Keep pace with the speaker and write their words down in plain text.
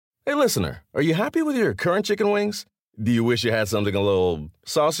Hey, listener, are you happy with your current chicken wings? Do you wish you had something a little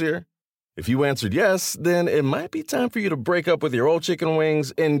saucier? If you answered yes, then it might be time for you to break up with your old chicken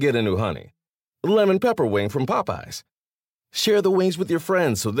wings and get a new honey. Lemon pepper wing from Popeyes. Share the wings with your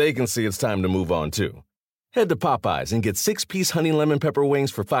friends so they can see it's time to move on too. Head to Popeyes and get 6-piece honey lemon pepper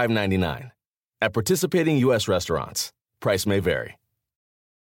wings for $5.99. At participating U.S. restaurants. Price may vary.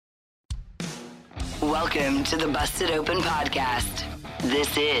 Welcome to the Busted Open Podcast.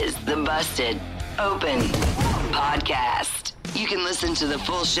 This is the Busted Open Podcast. You can listen to the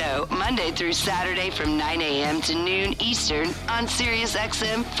full show Monday through Saturday from 9 a.m. to noon Eastern on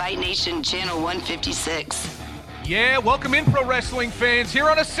SiriusXM Fight Nation Channel 156. Yeah, welcome in, pro wrestling fans. Here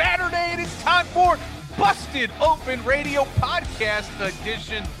on a Saturday, and it's time for Busted Open Radio Podcast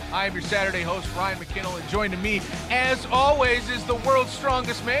Edition. I am your Saturday host, Ryan McKinnell, and joining me, as always, is the world's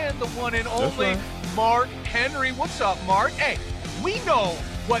strongest man, the one and only Mark Henry. What's up, Mark? Hey, we know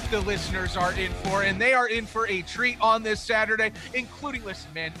what the listeners are in for, and they are in for a treat on this Saturday, including,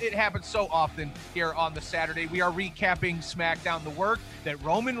 listen, man, it happens so often here on the Saturday. We are recapping SmackDown, the work that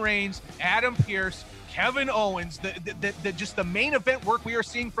Roman Reigns, Adam Pearce, Kevin Owens, just the main event work we are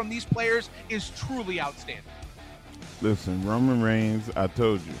seeing from these players is truly outstanding. Listen, Roman Reigns, I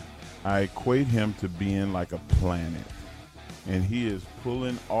told you, I equate him to being like a planet, and he is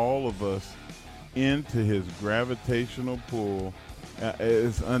pulling all of us into his gravitational pull.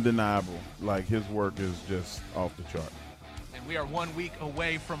 It's undeniable. Like, his work is just off the chart. And we are 1 week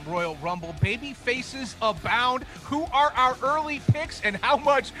away from Royal Rumble. Baby faces abound. Who are our early picks, and how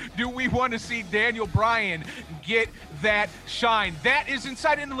much do we want to see Daniel Bryan get that shine? That is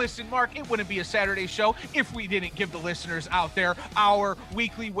inside. And listen, Mark, it wouldn't be a Saturday show if we didn't give the listeners out there our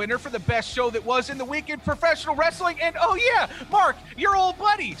weekly winner for the best show that was in the week in professional wrestling. And oh yeah, Mark, your old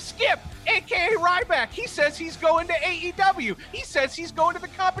buddy, Skip, a.k.a. Ryback, he says he's going to AEW. He says he's going to the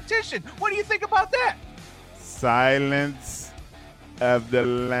competition. What do you think about that? Silence of the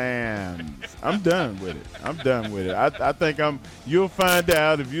lambs. I'm done with it. I think you'll find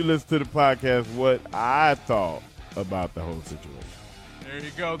out if you listen to the podcast what I thought about the whole situation. There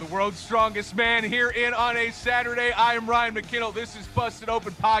you go. The world's strongest man here in on a Saturday. I am Ryan McKinnell. This is Busted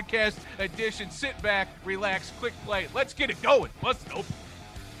Open Podcast Edition. Sit back, relax, click play. Let's get it going. Busted Open.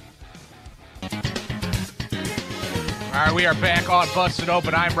 All right, we are back on Busted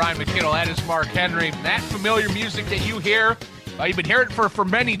Open. I'm Ryan McKinnell. That is Mark Henry. That familiar music that you hear, you've been hearing it for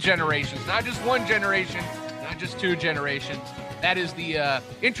many generations, not just one generation, not just two generations. That is the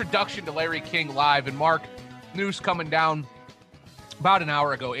introduction to Larry King Live. And Mark, news coming down about an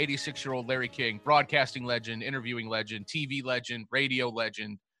hour ago, 86-year-old Larry King, broadcasting legend, interviewing legend, TV legend, radio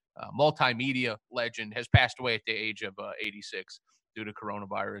legend, multimedia legend, has passed away at the age of 86 due to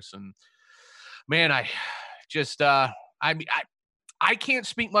coronavirus. And man, I can't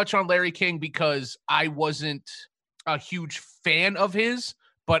speak much on Larry King because I wasn't a huge fan of his,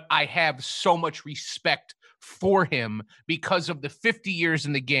 but I have so much respect for him because of the 50 years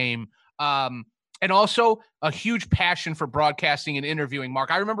in the game. And also a huge passion for broadcasting and interviewing.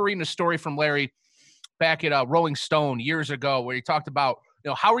 Mark, I remember reading a story from Larry back at Rolling Stone years ago where he talked about,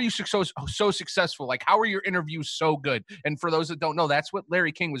 how are you so successful? Like, how are your interviews so good? And for those that don't know, that's what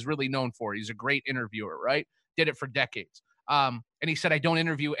Larry King was really known for. He's a great interviewer, right? Did it for decades. And he said, I don't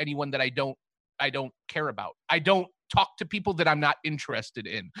interview anyone that I don't care about. I don't talk to people that I'm not interested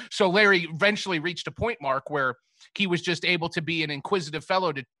in. So Larry eventually reached a point, Mark, where he was just able to be an inquisitive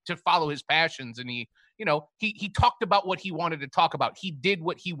fellow to follow his passions. And he talked about what he wanted to talk about. He did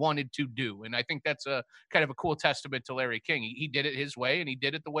what he wanted to do. And I think that's a kind of a cool testament to Larry King. He did it his way, and he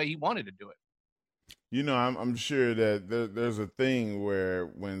did it the way he wanted to do it. I'm sure that there's a thing where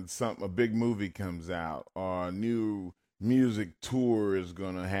when a big movie comes out or a new music tour is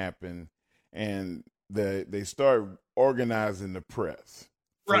going to happen, and they start organizing the press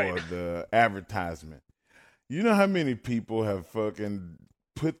for the advertisement. You know how many people have fucking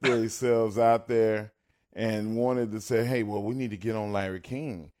put themselves out there and wanted to say, hey, well, we need to get on Larry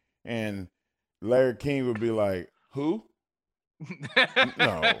King. And Larry King would be like, who?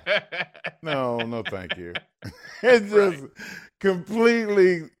 No, thank you. It just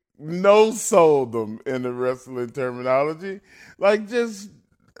completely no-sold them in the wrestling terminology. Like, just,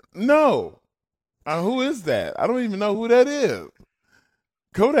 no. Who is that? I don't even know who that is.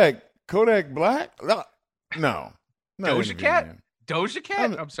 Kodak Black? No. Doja Cat? Doja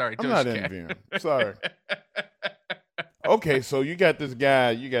Cat? I'm sorry. I'm not interviewing. Sorry. Okay, so you got this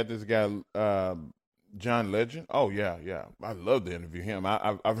guy, John Legend. Oh, yeah. I love to interview him.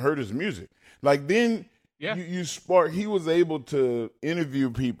 I've heard his music. Like, then you spark. He was able to interview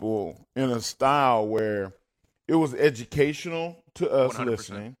people in a style where it was educational to us 100%.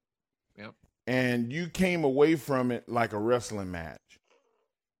 listening. Yep. And you came away from it like a wrestling match.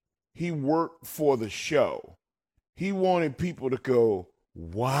 He worked for the show. He wanted people to go,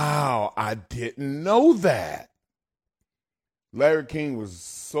 wow, I didn't know that. Larry King was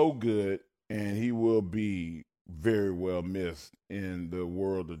so good, and he will be very well missed in the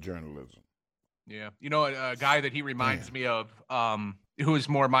world of journalism. Yeah. You know, a guy that he reminds me of, who is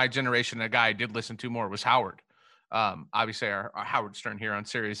more my generation, a guy I did listen to more, was Howard. Obviously our Howard Stern here on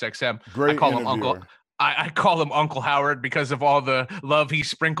Sirius XM. Great I call him interviewer. Uncle. I call him Uncle Howard because of all the love he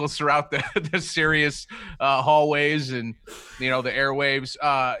sprinkles throughout the Sirius hallways and, the airwaves.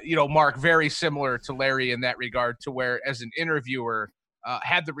 Mark, very similar to Larry in that regard, to where as an interviewer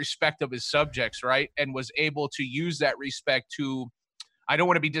had the respect of his subjects, right? And was able to use that respect to, I don't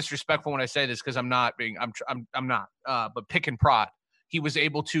want to be disrespectful when I say this because I'm not, but pick and prod. He was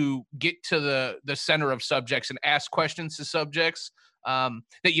able to get to the center of subjects and ask questions to subjects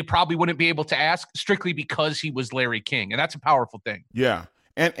that you probably wouldn't be able to ask strictly because he was Larry King. And that's a powerful thing. Yeah.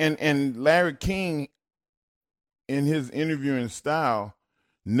 And Larry King, in his interviewing style,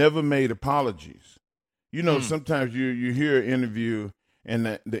 never made apologies. Sometimes you hear an interview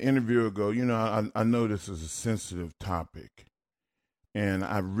and the interviewer go, I know this is a sensitive topic and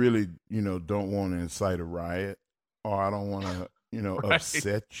I really, don't want to incite a riot, or I don't want to, Right.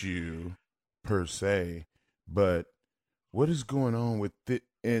 upset you per se, but what is going on with it?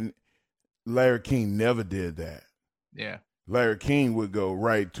 And Larry King never did that. Yeah. Larry King would go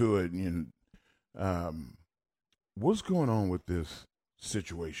right to it and, what's going on with this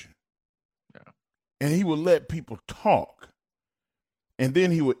situation? Yeah. And he would let people talk. And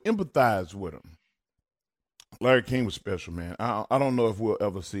then he would empathize with them. Larry King was special, man. I don't know if we'll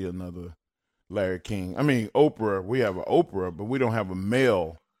ever see another Larry King. I mean, Oprah, we have an Oprah, but we don't have a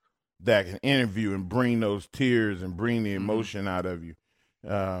male that can interview and bring those tears and bring the emotion out of you.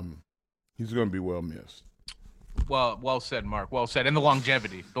 He's going to be well missed. Well said, Mark. Well said. And the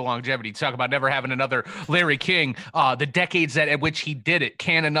longevity. Talk about never having another Larry King. The decades at which he did it.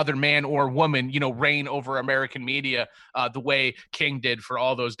 Can another man or woman, reign over American media the way King did for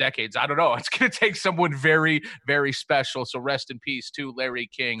all those decades? I don't know. It's going to take someone very, very special. So rest in peace to Larry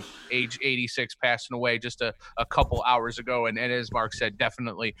King, age 86, passing away just a couple hours ago. And as Mark said,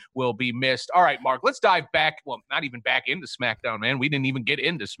 definitely will be missed. All right, Mark, let's dive back. Well, not even back into SmackDown, man. We didn't even get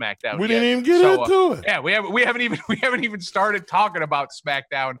into SmackDown. We didn't even get into it. Yeah, we haven't even started talking about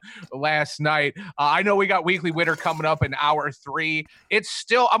SmackDown last night. I know we got Weekly Winner coming up in hour 3. It's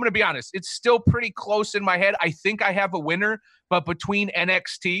still, I'm going to be honest, it's still pretty close in my head. I think I have a winner, but between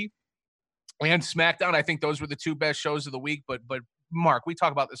NXT and SmackDown, I think those were the two best shows of the week. But Mark, we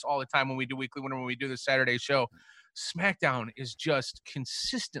talk about this all the time when we do Weekly Winner, when we do the Saturday show. SmackDown is just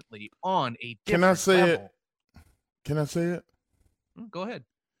consistently on a different level. Can I say it? Go ahead.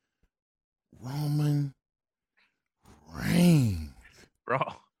 Roman Reigns. Bro,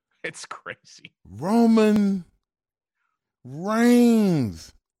 it's crazy. Roman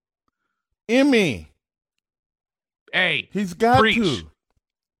Reigns. Emmy. Hey, he's got preach. to.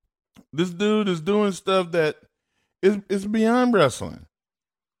 This dude is doing stuff that is beyond wrestling.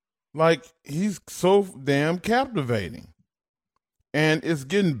 Like, he's so damn captivating. And it's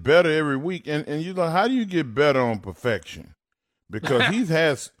getting better every week. And you're like, how do you get better on perfection? Because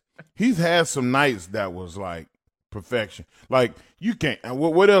he's had some nights that was like perfection. Like, you can't.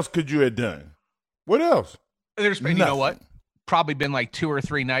 What else could you have done? What else? There's been, you know what? Probably been like 2 or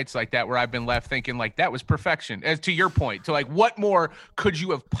 3 nights like that where I've been left thinking like that was perfection. As to your point, to like, what more could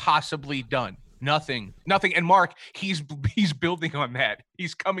you have possibly done? Nothing. And Mark, he's building on that.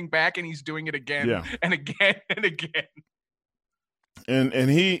 He's coming back and he's doing it again and again and again. And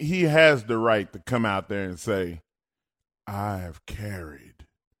he has the right to come out there and say, I have carried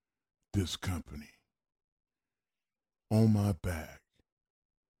this company on my back,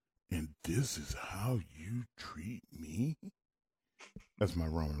 and this is how you treat me? That's my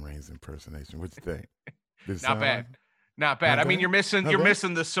Roman Reigns impersonation. What you think? Not bad. Not bad. I mean, you're missing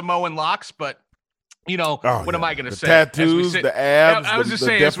the Samoan locks, but what am I going to say? Tattoos, the abs, I was just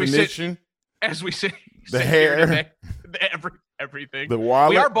saying, definition, as we sit the hair, today, everything. The wallet.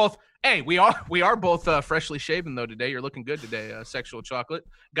 We are both. Hey, we are both freshly shaven though today. You're looking good today. Sexual chocolate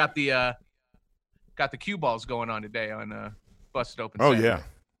got the cue balls going on today on Busted Open. Oh Saturday. yeah,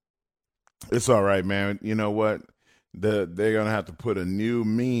 it's all right, man. You know what? They're gonna have to put a new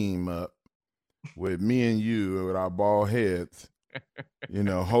meme up with me and you with our bald heads,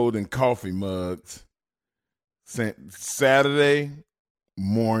 holding coffee mugs. Saturday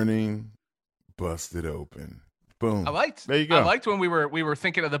morning, Busted Open. Boom. There you go. I liked when we were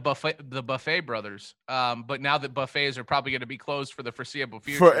thinking of the Buffet brothers. But now that buffets are probably going to be closed for the foreseeable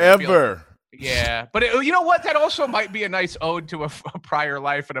future. Forever. Yeah, but you know what? That also might be a nice ode to a prior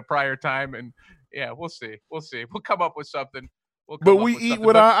life and a prior time. And yeah, we'll see. We'll come up with something. But we eat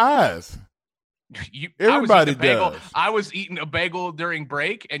with our eyes. Everybody does. I was eating a bagel during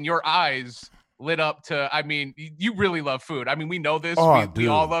break, and your eyes lit up to. I mean, you really love food. I mean, we know this. We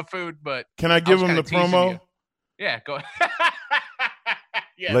all love food. But can I give them the promo? You. Yeah, go ahead.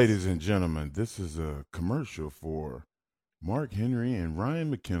 Yes. Ladies and gentlemen, this is a commercial for Mark Henry and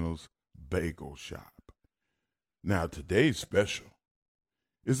Ryan McKinnell's Bagel Shop. Now, today's special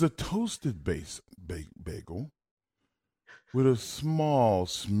is a toasted bagel with a small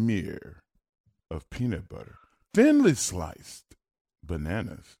smear of peanut butter, thinly sliced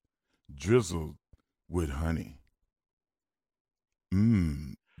bananas, drizzled with honey.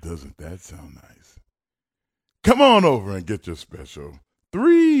 Doesn't that sound nice? Come on over and get your special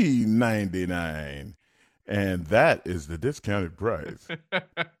 $3.99, and that is the discounted price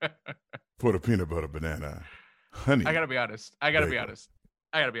for the peanut butter banana honey. I gotta be honest.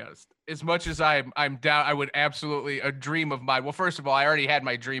 As much as I'm down, I would absolutely a dream of mine. Well, first of all, I already had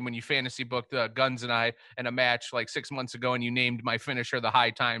my dream when you fantasy booked Guns and I in a match like 6 months ago, and you named my finisher the High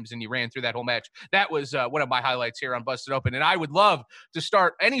Times, and you ran through that whole match. That was one of my highlights here on Busted Open, and I would love to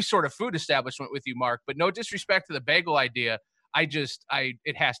start any sort of food establishment with you, Mark. But no disrespect to the bagel idea,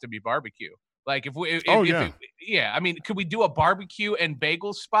 it has to be barbecue. Like I mean, could we do a barbecue and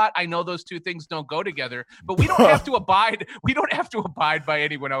bagel spot? I know those two things don't go together, but we don't have to abide. We don't have to abide by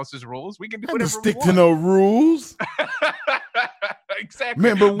anyone else's rules. We can do whatever we want. Stick to no rules. Exactly.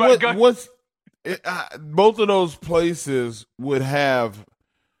 Man, but what's both of those places would have?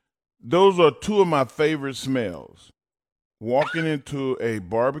 Those are two of my favorite smells. Walking into a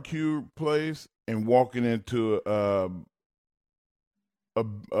barbecue place and walking into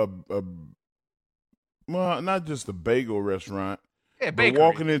well, not just a bagel restaurant, but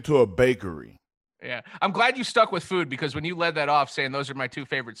walking into a bakery. Yeah. I'm glad you stuck with food, because when you led that off saying those are my two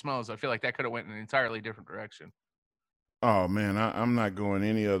favorite smells, I feel like that could have went in an entirely different direction. Oh, man, I'm not going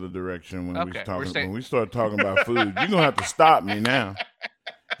any other direction when we start talking about food. You're going to have to stop me now.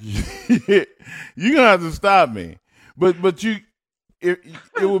 You're going to have to stop me. But it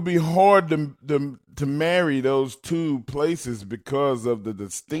would be hard to marry those two places because of the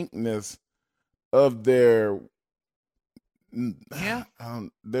distinctness of they're who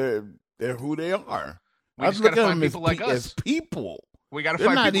they are. We just gotta find people like us. As people. We gotta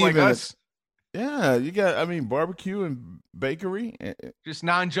find people like us. Yeah, barbecue and bakery. Just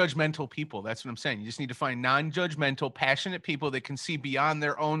non-judgmental people. That's what I'm saying. You just need to find non-judgmental, passionate people that can see beyond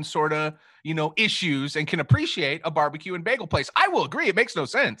their own sort of, issues and can appreciate a barbecue and bagel place. I will agree. It makes no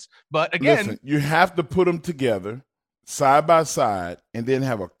sense. But again, listen, you have to put them together side by side and then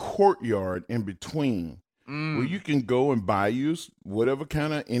have a courtyard in between where you can go and buy you whatever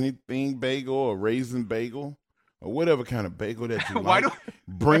kind of anything bagel or raisin bagel or whatever kind of bagel that you like.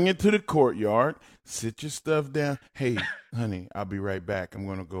 Bring it to the courtyard, sit your stuff down. Hey, honey, I'll be right back. I'm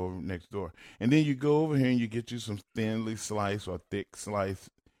going to go over next door. And then you go over here and you get you some thinly sliced or thick sliced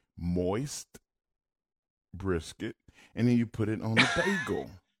moist brisket, and then you put it on the bagel.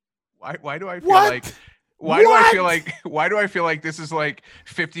 Why do I feel like Why do I feel like this is like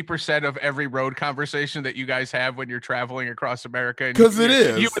 50% of every road conversation that you guys have when you're traveling across America? Because it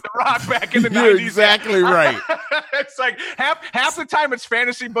is. You and The Rock back in the 90s. You're exactly right. It's like half the time it's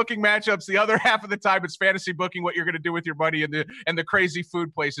fantasy booking matchups. The other half of the time it's fantasy booking what you're going to do with your money and the crazy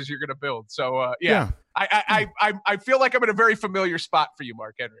food places you're going to build. So yeah. I feel like I'm in a very familiar spot for you,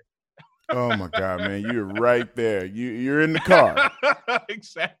 Mark Henry. Oh my God, man. You're right there. You're in the car.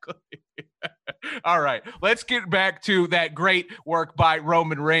 Exactly. All right. Let's get back to that great work by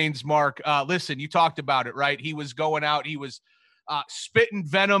Roman Reigns, Mark. Listen, you talked about it, right? He was going out. He was spitting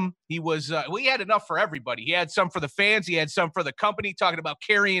venom. He was, he had enough for everybody. He had some for the fans. He had some for the company, talking about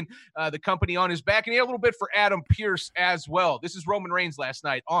carrying the company on his back. And he had a little bit for Adam Pearce as well. This is Roman Reigns last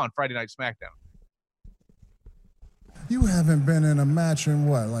night on Friday Night SmackDown. You haven't been in a match in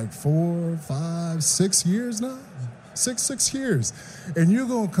what, like 4, 5, 6 years now? Six years. And you're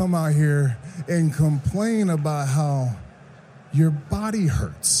going to come out here and complain about how your body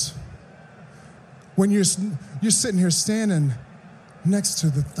hurts. When you're sitting here standing next to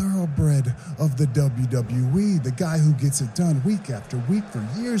the thoroughbred of the WWE, the guy who gets it done week after week for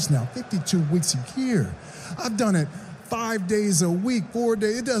years now, 52 weeks a year. I've done it 5 days a week, 4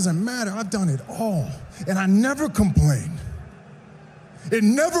 days, it doesn't matter. I've done it all. And I never complained. It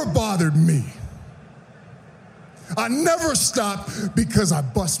never bothered me. I never stop because I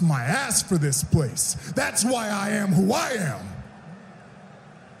bust my ass for this place. That's why I am who I am.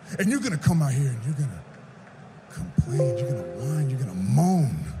 And you're going to come out here and you're going to complain, you're going to whine, you're going to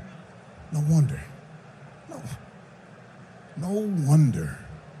moan. No wonder. No wonder.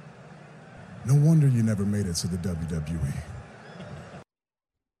 No wonder you never made it to the WWE.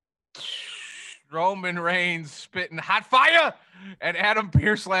 Roman Reigns spitting hot fire at Adam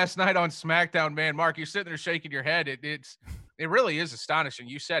Pearce last night on SmackDown. Man, Mark, you're sitting there shaking your head. It really is astonishing.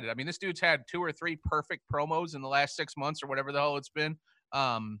 You said it. I mean, this dude's had 2 or 3 perfect promos in the last 6 months or whatever the hell it's been.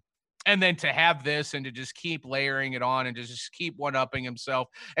 And then to have this and to just keep layering it on and to just keep one-upping himself.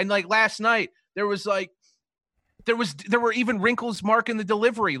 And like last night, there were even wrinkles, Mark, in the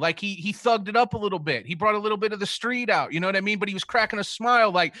delivery. Like he thugged it up a little bit. He brought a little bit of the street out. You know what I mean? But he was cracking a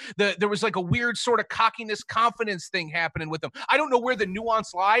smile. Like there was like a weird sort of cockiness, confidence thing happening with him. I don't know where the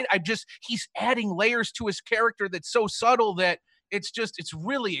nuance lied. He's adding layers to his character that's so subtle that it's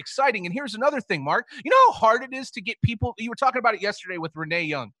really exciting. And here's another thing, Mark. You know how hard it is to get people. You were talking about it yesterday with Renee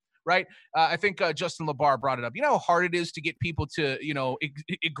Young. Right. I think Justin LaBar brought it up. You know how hard it is to get people to,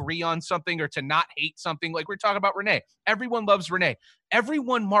 agree on something or to not hate something. Like we're talking about Renee. Everyone loves Renee.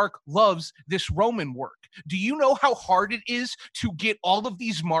 Everyone, Mark, loves this Roman work. Do you know how hard it is to get all of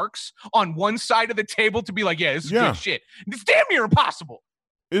these marks on one side of the table to be like, yeah, this is good shit? It's damn near impossible.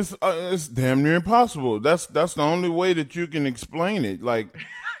 It's damn near impossible. That's the only way that you can explain it. Like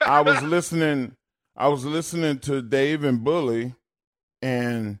I was listening to Dave and Bully,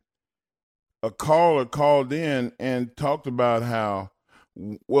 and a caller called in and talked about how,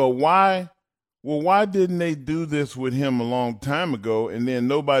 why didn't they do this with him a long time ago, and then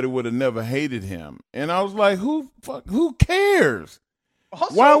nobody would have never hated him? And I was like, who cares?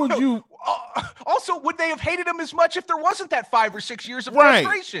 Also, why would you? Also, would they have hated him as much if there wasn't that 5 or 6 years of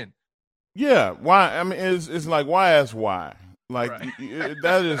frustration? Yeah. Why? I mean, it's like, why ask why? Like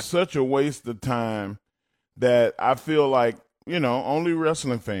that is such a waste of time that I feel like, only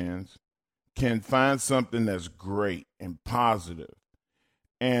wrestling fans can find something that's great and positive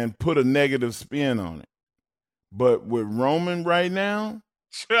and put a negative spin on it. But with Roman right now,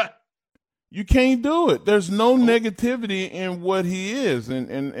 you can't do it. There's no negativity in what he is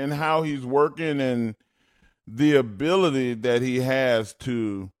and how he's working and the ability that he has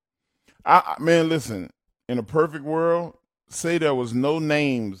to. Man, listen, in a perfect world, say there was no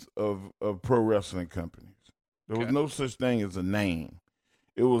names of pro wrestling companies. There was no such thing as a name.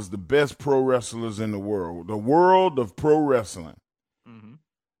 It was the best pro wrestlers in the world of pro wrestling. Mm-hmm.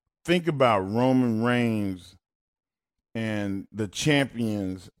 Think about Roman Reigns and the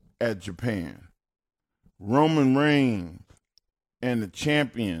champions at Japan. Roman Reigns and the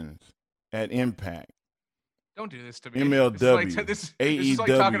champions at Impact. Don't do this to me. MLW, this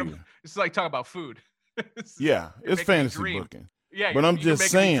AEW. This is like talking about food. It's fantasy booking. Yeah, but I'm just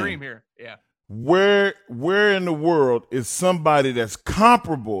saying. Dream here. Yeah. Where in the world is somebody that's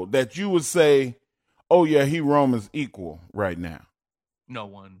comparable that you would say, oh, yeah, Roman's equal right now? No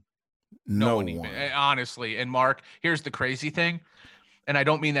one. No one. Even, honestly. And, Mark, here's the crazy thing, and I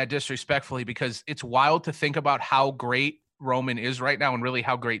don't mean that disrespectfully because it's wild to think about how great Roman is right now and really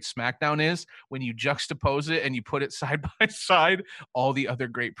how great SmackDown is when you juxtapose it and you put it side by side all the other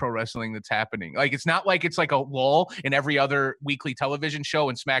great pro wrestling that's happening. Like it's not like it's like a lull in every other weekly television show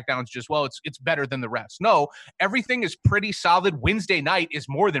and SmackDown's just, it's better than the rest. No, everything is pretty solid. Wednesday night is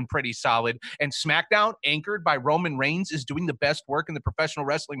more than pretty solid, and SmackDown, anchored by Roman Reigns, is doing the best work in the professional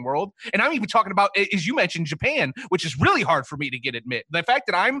wrestling world. And I'm even talking about, as you mentioned, Japan, which is really hard for me to admit. The fact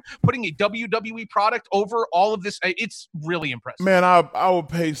that I'm putting a WWE product over all of this, it's really impressive. Man, I would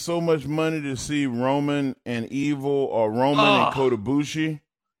pay so much money to see Roman and Evil or Roman and Kota Ibushi.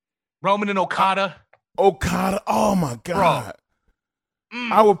 Roman and Okada. Oh my God.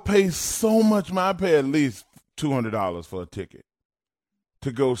 I would pay so much money. I'd pay at least $200 for a ticket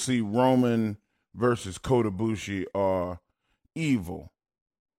to go see Roman versus Kota Ibushi or Evil.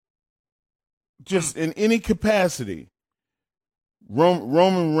 Just in any capacity.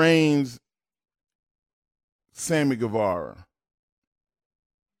 Roman Reigns, Sammy Guevara.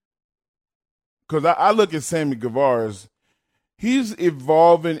 Because I look at Sammy Guevara as he's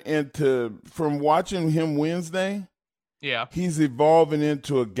evolving into, from watching him Wednesday, he's evolving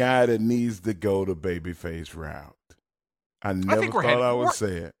into a guy that needs to go the babyface route. I never thought I would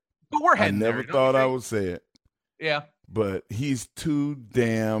say it. But we're heading there. I never thought I would say it. Yeah. But he's too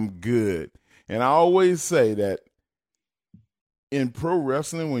damn good. And I always say that in pro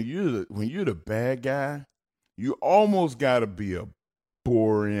wrestling, when you're the bad guy, you almost got to be a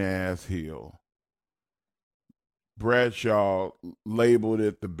boring ass heel. Bradshaw labeled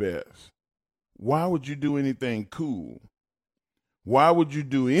it the best. why would you do anything cool? Why would you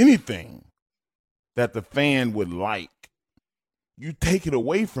do anything that the fan would like? You take it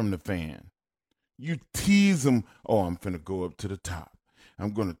away from the fan. You tease them. Oh, I'm finna go up to the top.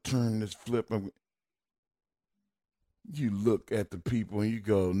 I'm going to turn this flip. You look at the people and you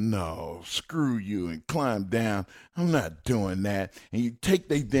go, no, screw you, and climb down. I'm not doing that. And you take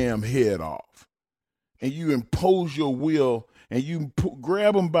their damn head off. And you impose your will, and you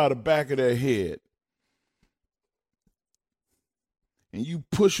grab them by the back of their head. And you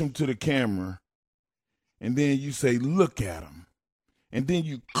push them to the camera. And then you say, look at them. And then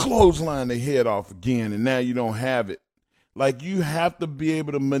you clothesline their head off again, and now you don't have it. Like, you have to be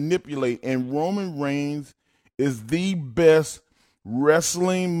able to manipulate. And Roman Reigns is the best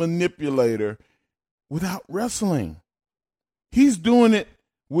wrestling manipulator without wrestling. He's doing it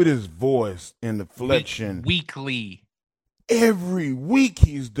with his voice and the flexion. Weekly. Every week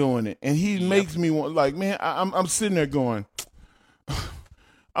he's doing it. And he makes me want, like, man, I'm sitting there going,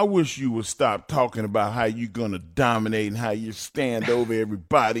 I wish you would stop talking about how you're going to dominate and how you stand over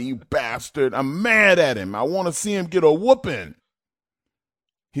everybody, you bastard. I'm mad at him. I want to see him get a whooping.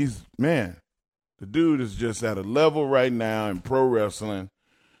 The dude is just at a level right now in pro wrestling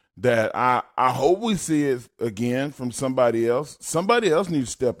that I hope we see it again from somebody else. Somebody else needs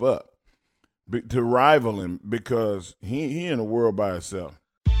to step up to rival him, because he in a world by himself.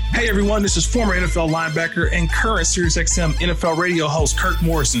 Hey everyone, this is former NFL linebacker and current SiriusXM NFL radio host Kirk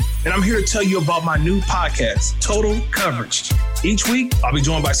Morrison, and I'm here to tell you about my new podcast, Total Coverage. Each week, I'll be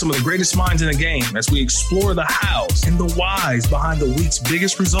joined by some of the greatest minds in the game as we explore the hows and the whys behind the week's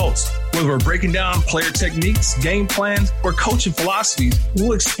biggest results. Whether we're breaking down player techniques, game plans, or coaching philosophies,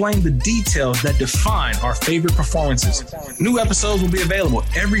 we'll explain the details that define our favorite performances. New episodes will be available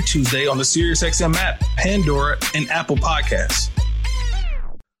every Tuesday on the SiriusXM app, Pandora, and Apple Podcasts.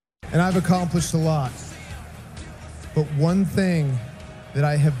 And I've accomplished a lot. But one thing that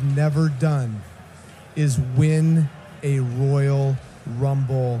I have never done is win a Royal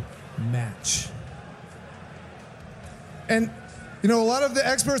Rumble match. And, you know, a lot of the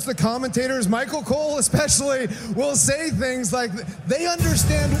experts, the commentators, Michael Cole especially, will say things like, they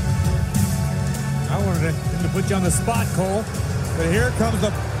understand. I wanted to put you on the spot, Cole. But here comes the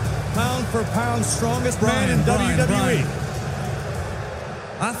pound-for-pound strongest man in WWE. Brian.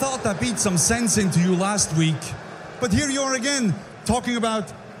 I thought I beat some sense into you last week, but here you are again talking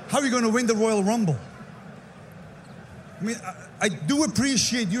about how you're going to win the Royal Rumble. I mean, I do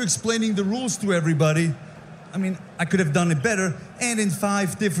appreciate you explaining the rules to everybody. I mean, I could have done it better and in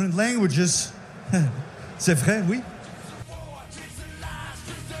 5 different languages. C'est vrai, oui?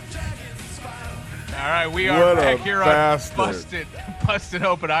 All right, we are back here on Busted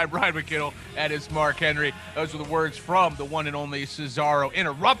Open. I'm Brian McKinnell. That is Mark Henry. Those are the words from the one and only Cesaro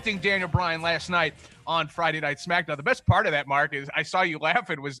interrupting Daniel Bryan last night on Friday Night SmackDown. The best part of that, Mark, is I saw you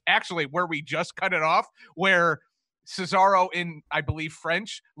laughing, was actually where we just cut it off, where Cesaro, in, I believe,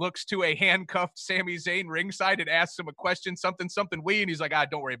 French, looks to a handcuffed Sami Zayn ringside and asks him a question, something, and he's like,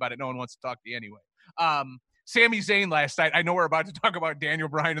 don't worry about it. No one wants to talk to you anyway. Sami Zayn last night, I know we're about to talk about Daniel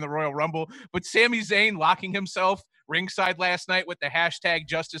Bryan in the Royal Rumble, but Sami Zayn locking himself ringside last night with the hashtag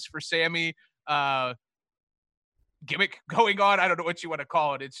Justice for Sammy gimmick going on. I don't know what you want to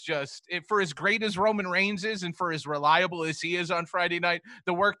call it. It's just, for as great as Roman Reigns is and for as reliable as he is on Friday night,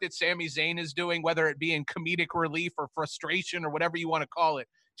 the work that Sami Zayn is doing, whether it be in comedic relief or frustration or whatever you want to call it,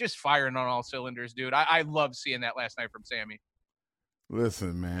 just firing on all cylinders, dude. I love seeing that last night from Sami.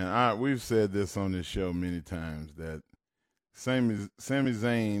 Listen, man, we've said this on this show many times that Sami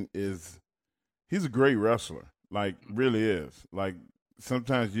Zayn he's a great wrestler. Like, really is. Like,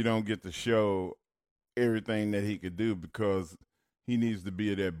 sometimes you don't get to show everything that he could do because he needs to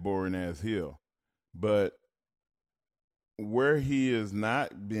be at that boring-ass heel. But where he is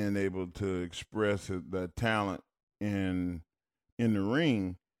not being able to express the talent in the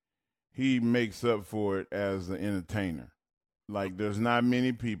ring, he makes up for it as an entertainer. Like, there's not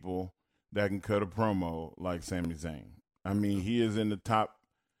many people that can cut a promo like Sami Zayn. I mean, he is in the top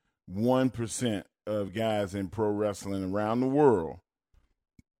 1% of guys in pro wrestling around the world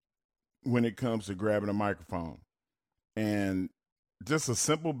when it comes to grabbing a microphone. And just a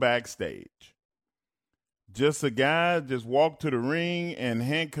simple backstage. Just a guy just walk to the ring and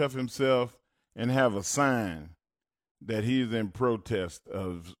handcuff himself and have a sign that he's in protest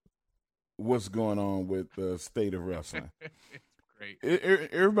of what's going on with the state of wrestling. Great.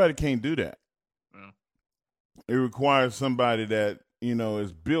 Everybody can't do that. Yeah. It requires somebody that, you know,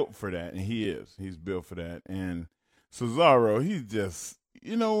 is built for that, and he is. He's built for that. And Cesaro, he's just,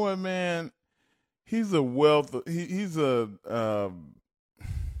 you know what, man? He's a wealth. He's a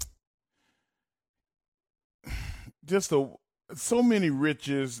just so many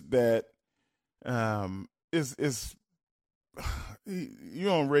riches that is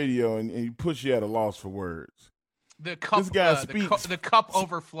you're on radio and you push you at a loss for words. The cup, this guy the cup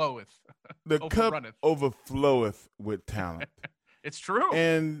overfloweth. The cup overfloweth with talent. It's true.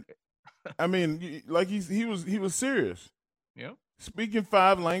 And I mean, like he was serious. Yeah. Speaking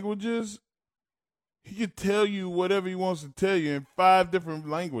 5 languages, he could tell you whatever he wants to tell you in 5 different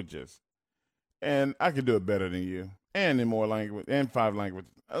languages. And I could do it better than you. And in more language and 5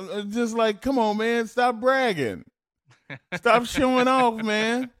 languages. Just like, come on, man, stop bragging. Stop showing off,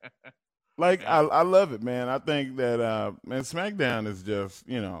 man. Like, I love it, man. I think that man, SmackDown is just,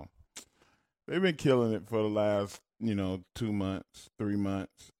 they've been killing it for the last, 2 months, 3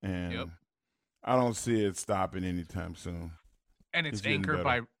 months, and I don't see it stopping anytime soon. And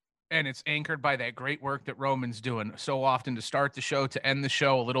it's anchored by that great work that Roman's doing so often to start the show, to end the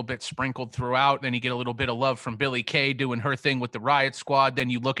show, a little bit sprinkled throughout. Then you get a little bit of love from Billie Kay doing her thing with the Riot Squad. Then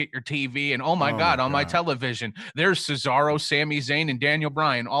you look at your TV and, oh my God, on my television, there's Cesaro, Sami Zayn, and Daniel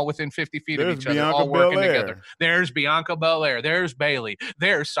Bryan all within 50 feet of each other, all working together. There's Bianca Belair. There's Bayley.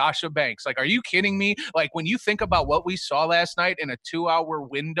 There's Sasha Banks. Like, are you kidding me? Like, when you think about what we saw last night in a 2-hour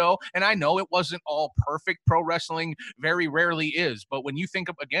window, and I know it wasn't all perfect, pro wrestling very rarely is, but when you think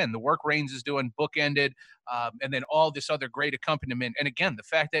of, again, the work Reigns is doing, bookended, and then all this other great accompaniment. And again, the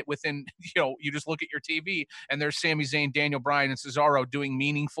fact that within, you just look at your TV and there's Sami Zayn, Daniel Bryan, and Cesaro doing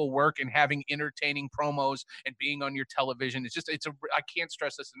meaningful work and having entertaining promos and being on your television. I can't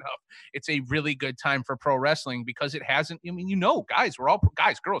stress this enough. It's a really good time for pro wrestling because it hasn't, guys,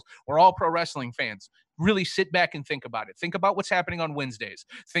 girls, we're all pro wrestling fans. Really sit back and think about it. Think about what's happening on Wednesdays.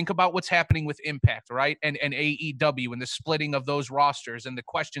 Think about what's happening with Impact, right? And AEW and the splitting of those rosters and the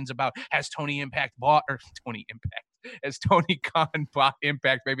questions about has Tony Khan bought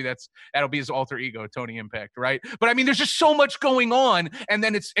Impact? Maybe that'll be his alter ego, Tony Impact, right? But I mean, there's just so much going on. And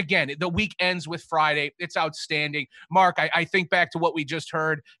then it's, again, the week ends with Friday. It's outstanding. Mark, I think back to what we just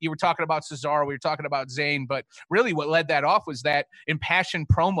heard. You were talking about Cesaro. We were talking about Zayn. But really what led that off was that impassioned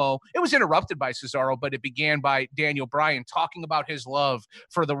promo. It was interrupted by Cesaro, but it began by Daniel Bryan talking about his love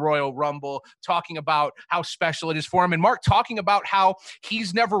for the Royal Rumble, talking about how special it is for him. And Mark talking about how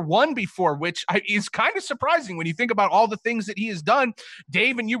he's never won before, which is kind of surprising when you think about all the things that he has done.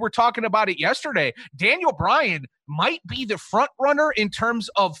 Dave and you were talking about it yesterday. Daniel Bryan might be the front runner in terms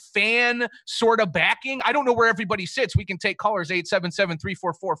of fan sort of backing. I don't know where everybody sits. We can take callers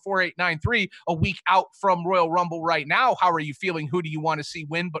 877-344-4893 a week out from Royal Rumble right now. How are you feeling? Who do you want to see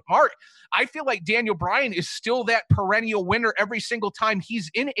win? But Mark, I feel like Daniel Bryan is still that perennial winner every single time he's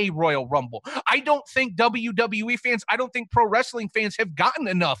in a Royal Rumble. I don't think WWE fans, I don't think pro wrestling fans have gotten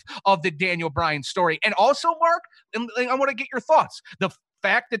enough of the Daniel Bryan story. And also, Mark, and I want to get your thoughts. The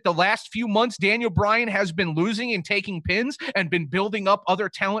fact that the last few months Daniel Bryan has been losing and taking pins and been building up other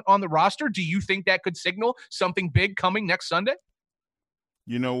talent on the roster, do you think that could signal something big coming next Sunday?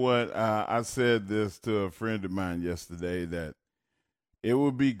 You know what? I said this to a friend of mine yesterday that it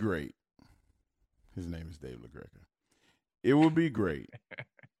would be great. His name is Dave LaGreca. It would be great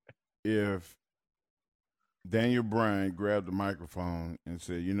if Daniel Bryan grabbed the microphone and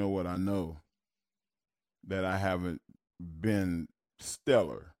said, you know what? I know that I haven't been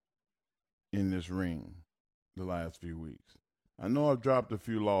stellar in this ring the last few weeks. I know I've dropped a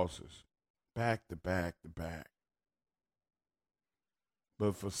few losses back to back to back.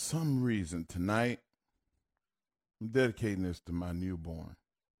 But for some reason tonight, I'm dedicating this to my newborn.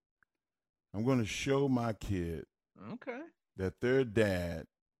 I'm going to show my kid that their dad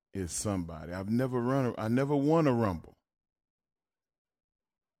is somebody. I never won a Rumble.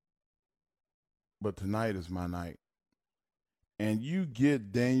 But tonight is my night. And you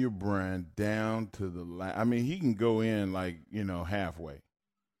get Daniel Bryan down to the last. I mean, he can go in halfway.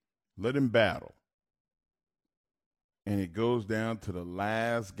 Let him battle. And it goes down to the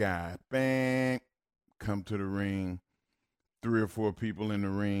last guy. Bang! Come to the ring. 3 or 4 people in the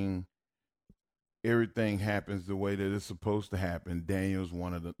ring. Everything happens the way that it's supposed to happen. Daniel's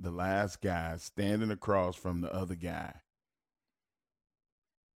one of the last guys standing across from the other guy.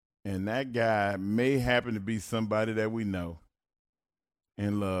 And that guy may happen to be somebody that we know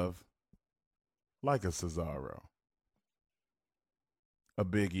and love, like a Cesaro, a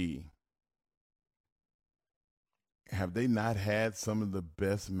Big E. Have they not had some of the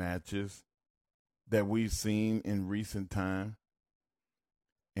best matches that we've seen in recent time?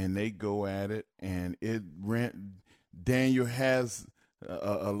 And they go at it, and Daniel has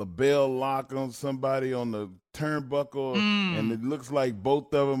a label lock on somebody on the turnbuckle, and it looks like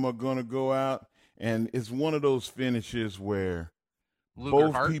both of them are going to go out. And it's one of those finishes where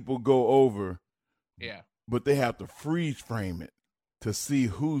both people go over, but they have to freeze frame it to see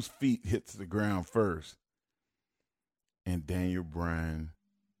whose feet hits the ground first. And Daniel Bryan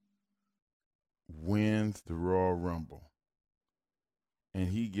wins the Royal Rumble. And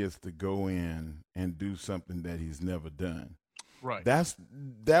he gets to go in and do something that he's never done. Right.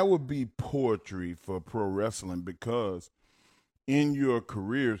 That would be poetry for pro wrestling, because in your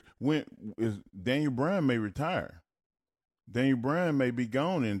careers, Daniel Bryan may retire. Daniel Bryan may be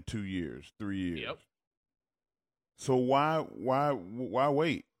gone in 2 years, 3 years. Yep. So why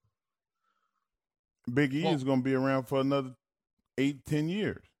wait? Big E is going to be around for another 8-10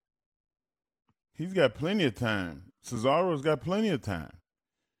 years. He's got plenty of time. Cesaro's got plenty of time.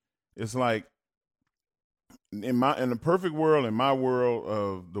 It's like in the perfect world, in my world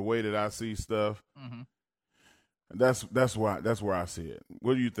of the way that I see stuff, that's where I see it.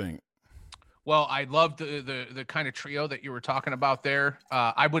 What do you think? Well, I loved the kind of trio that you were talking about there.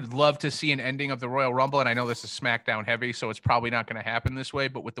 I would love to see an ending of the Royal Rumble, and I know this is SmackDown heavy, so it's probably not going to happen this way,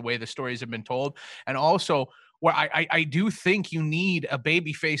 but with the way the stories have been told, and also where I do think you need a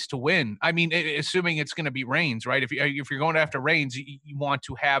babyface to win. I mean, assuming it's going to be Reigns, right? If you're going after Reigns, you want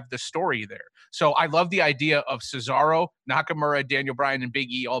to have the story there. So I love the idea of Cesaro, Nakamura, Daniel Bryan, and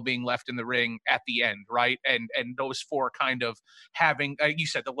Big E all being left in the ring at the end, right? And those four kind of having, you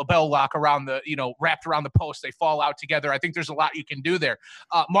said, the label lock around wrapped around the post. They fall out together. I think there's a lot you can do there.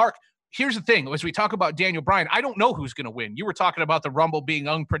 Mark, here's the thing. As we talk about Daniel Bryan, I don't know who's going to win. You were talking about the Rumble being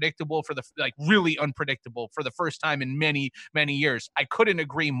unpredictable really unpredictable for the first time in many, many years. I couldn't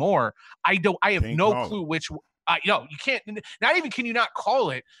agree more. I have no clue which. You can't, not even can you not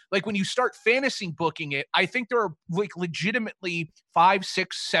call it. Like when you start fantasy booking it, I think there are like legitimately 5,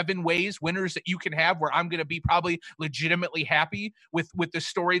 6, 7 ways winners that you can have where I'm going to be probably legitimately happy with the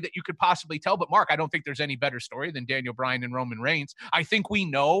story that you could possibly tell. But Mark, I don't think there's any better story than Daniel Bryan and Roman Reigns. I think we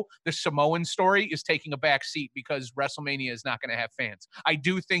know the Samoan story is taking a back seat because WrestleMania is not going to have fans. I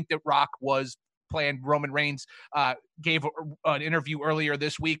do think that Rock was planned. Roman Reigns gave an interview earlier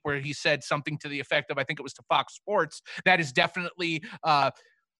this week where he said something to the effect of, I think it was to Fox Sports, that is definitely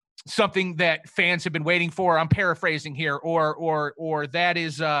something that fans have been waiting for. I'm paraphrasing here, or that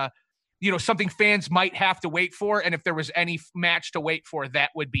is something fans might have to wait for. And if there was any match to wait for, that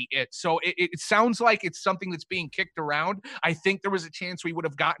would be it. So it sounds like it's something that's being kicked around. I think there was a chance we would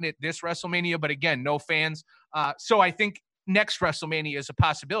have gotten it this WrestleMania, but again, no fans. So I think next WrestleMania is a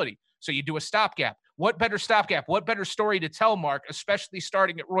possibility. So you do a stopgap. What better stopgap? What better story to tell, Mark, especially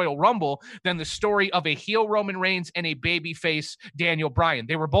starting at Royal Rumble, than the story of a heel Roman Reigns and a babyface Daniel Bryan?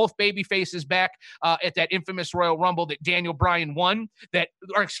 They were both babyfaces back at that infamous Royal Rumble that Daniel Bryan won, that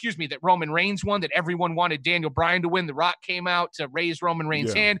Roman Reigns won, that everyone wanted Daniel Bryan to win. The Rock came out to raise Roman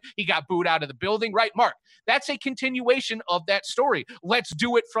Reigns' hand. He got booed out of the building, right, Mark? That's a continuation of that story. Let's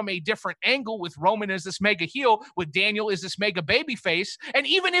do it from a different angle with Roman as this mega heel, with Daniel as this mega babyface. And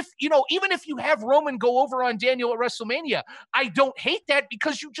even if you have Roman go over on Daniel at WrestleMania, I don't hate that,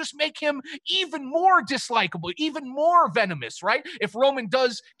 because you just make him even more dislikable, even more venomous, right? If Roman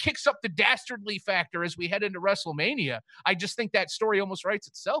kicks up the dastardly factor as we head into WrestleMania, I just think that story almost writes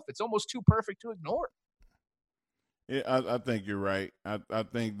itself. It's almost too perfect to ignore. Yeah, I think you're right. I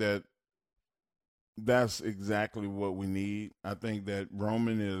think that's exactly what we need. I think that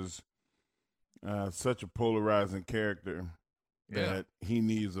Roman is such a polarizing character that he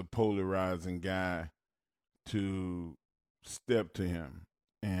needs a polarizing guy to step to him.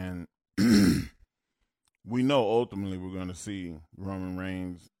 And we know ultimately we're going to see Roman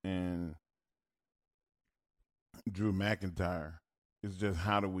Reigns and Drew McIntyre. It's just,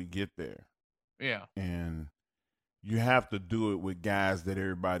 how do we get there? Yeah. And you have to do it with guys that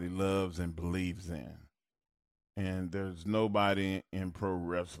everybody loves and believes in. And there's nobody in pro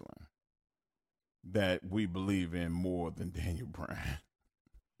wrestling that we believe in more than Daniel Bryan.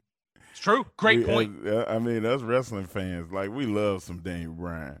 It's true. Great point. I mean, us wrestling fans, like, we love some Daniel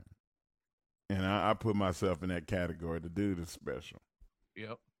Bryan. And I put myself in that category. The dude is special.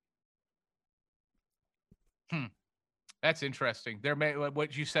 Yep. That's interesting.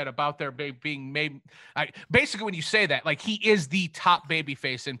 What you said about there being made. Basically, when you say that, like, he is the top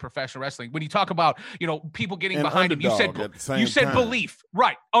babyface in professional wrestling. When you talk about, people getting and behind him, you said belief,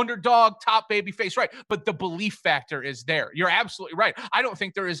 right? Underdog, top babyface, right? But the belief factor is there. You're absolutely right. I don't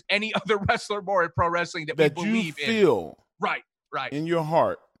think there is any other wrestler more in pro wrestling that we believe you feel in. Right. In your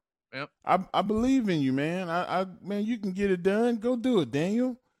heart. Yep. I believe in you, man. Man, you can get it done. Go do it,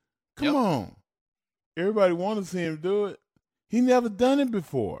 Daniel. Come on. Everybody wants to see him do it. He never done it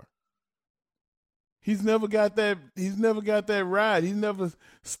before. He's never got that ride. He's never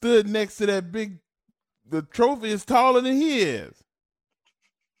stood next to that the trophy is taller than he is.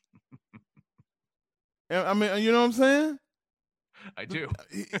 I mean, you know what I'm saying? I do.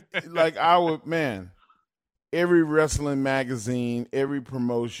 Like every wrestling magazine, every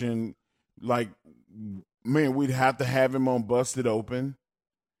promotion, like, man, we'd have to have him on Busted Open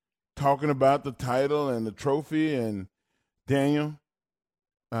talking about the title and the trophy. And Daniel,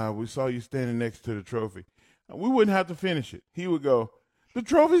 we saw you standing next to the trophy. We wouldn't have to finish it. He would go, the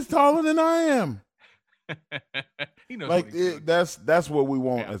trophy's taller than I am. He knows like that's what we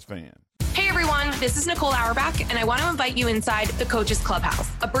want as fans. Hey everyone, this is Nicole Auerbach, and I want to invite you inside the Coaches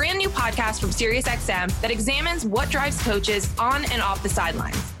Clubhouse, a brand new podcast from SiriusXM that examines what drives coaches on and off the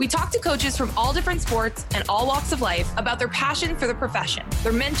sidelines. We talk to coaches from all different sports and all walks of life about their passion for the profession,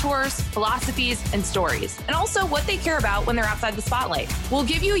 their mentors, philosophies, and stories, and also what they care about when they're outside the spotlight. We'll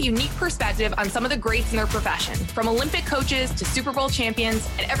give you a unique perspective on some of the greats in their profession, from Olympic coaches to Super Bowl champions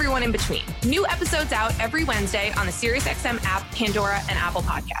and everyone in between. New episodes out every Wednesday on the SiriusXM app, Pandora, and Apple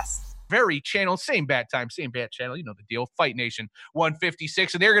Podcasts. Very channel, same bat time, same bat channel. You know the deal. Fight Nation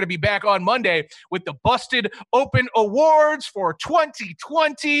 156. And they're going to be back on Monday with the Busted Open Awards for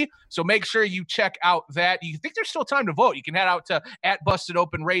 2020. So make sure you check out that. You think there's still time to vote? You can head out to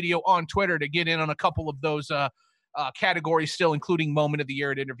 @BustedOpenRadio on Twitter to get in on a couple of those categories still, including Moment of the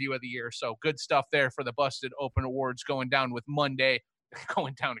Year and Interview of the Year. So good stuff there for the Busted Open Awards going down on Monday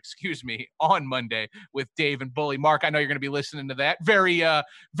with Dave and Bully. Mark, I know you're going to be listening to that.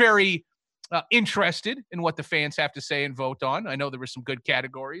 Very interested in what the fans have to say and vote on. I know there were some good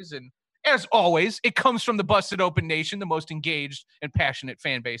categories. And as always, it comes from the Busted Open Nation, the most engaged and passionate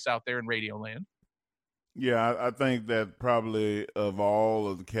fan base out there in Radio Land. Yeah, I think that probably of all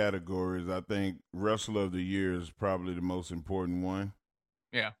of the categories, I think Wrestler of the Year is probably the most important one.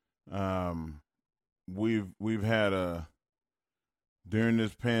 Yeah. We've had during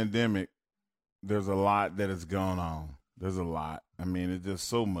this pandemic, there's a lot that has gone on. There's a lot. I mean, it's just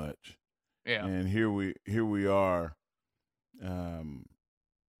so much. Yeah. And here we are trying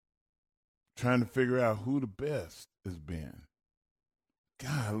to figure out who the best has been.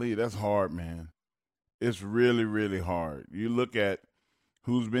 Golly, that's hard, man. It's really, really hard. You look at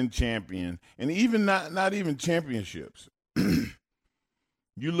who's been champion, and even not even championships.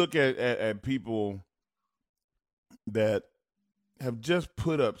 You look at people that have just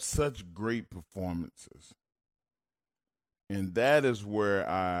put up such great performances. And that is where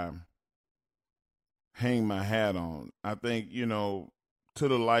I hang my hat on. I think, to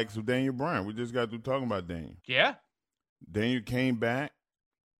the likes of Daniel Bryan. We just got through talking about Daniel. Yeah. Daniel came back.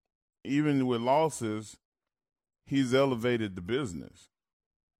 Even with losses, he's elevated the business.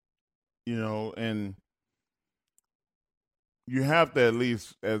 And you have to at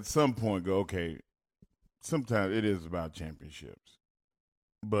least at some point go, okay, sometimes it is about championships.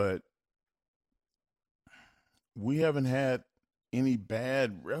 But we haven't had any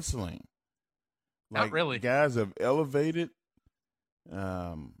bad wrestling. Not really. Guys have elevated.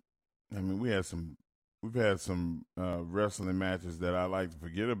 We've had some wrestling matches that I like to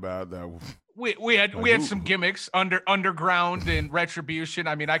forget about. That we had some gimmicks underground and Retribution.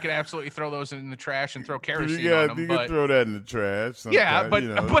 I mean, I could absolutely throw those in the trash and throw kerosene on them. You can throw that in the trash. Yeah, but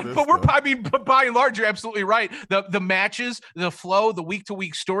by and large, you're absolutely right. The matches, the flow, the week to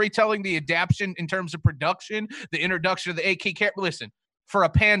week storytelling, the adaptation in terms of production, the introduction of the AK. Listen, for a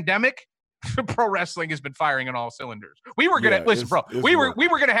pandemic, pro wrestling has been firing on all cylinders. We were gonna we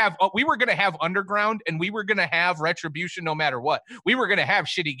were gonna have underground, and we were gonna have Retribution no matter what. We were gonna have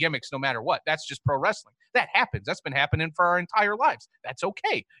shitty gimmicks no matter what. That's just pro wrestling. That happens. That's been happening for our entire lives. That's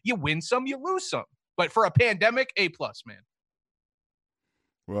okay. You win some, you lose some. But for a pandemic, A+, man.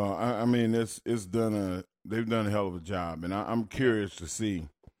 Well, I mean, they've done a hell of a job, and I'm curious to see,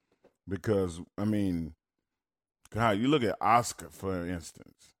 because I mean, God, you look at Asuka, for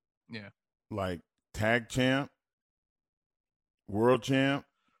instance. Yeah. Like tag champ, world champ,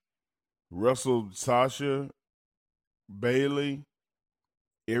 wrestled Sasha, Bayley,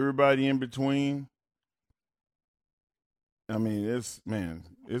 everybody in between. I mean, it's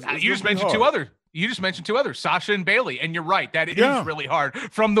you just mentioned two others. You just mentioned two others, Sasha and Bayley, and you're right. That is really hard.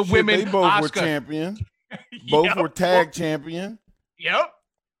 From the women, they both Asuka. were champion. Both were tag champion. Yep.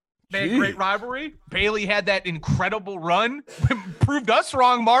 They had great rivalry. Bayley had that incredible run. Proved us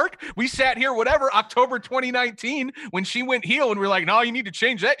wrong, Mark. We sat here, October 2019, when she went heel, and we're like, no, you need to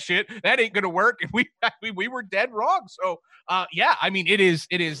change that shit. That ain't going to work. And we were dead wrong. So, I mean, it is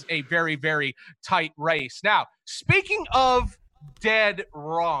a very, very tight race. Now, speaking of dead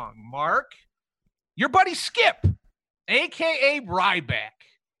wrong, Mark, your buddy Skip, a.k.a. Ryback,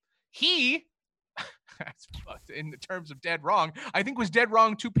 he in terms of dead wrong, I think was dead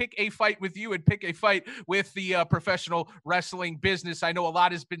wrong to pick a fight with you and pick a fight with the professional wrestling business. I know a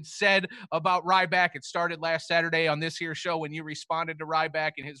lot has been said about Ryback. It started last Saturday on this here show when you responded to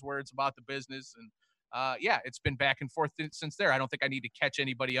Ryback and his words about the business. And it's been back and forth since there. I don't think I need to catch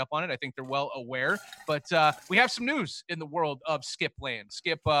anybody up on it. I think they're well aware. But we have some news in the world of Skip Land.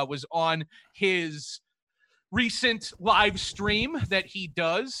 Skip was on his recent live stream that he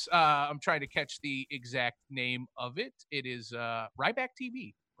does. I'm trying to catch the exact name of it. It is Ryback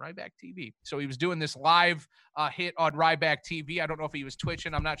TV. Ryback TV. So he was doing this live hit on Ryback TV. I don't know if he was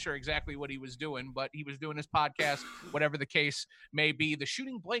twitching. I'm not sure exactly what he was doing, but he was doing his podcast, whatever the case may be. The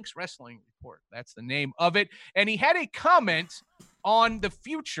Shooting Blanks Wrestling Report. That's the name of it. And he had a comment on the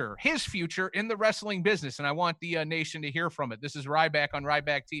future, his future in the wrestling business. And I want the nation to hear from it. This is Ryback on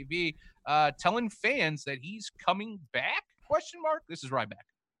Ryback TV telling fans that he's coming back? ? This is Ryback.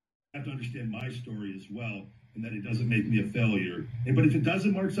 I have to understand my story as well, and that it doesn't make me a failure. But if it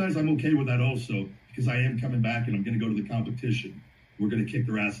doesn't, Mark Size, I'm okay with that also, because I am coming back and I'm going to go to the competition. We're going to kick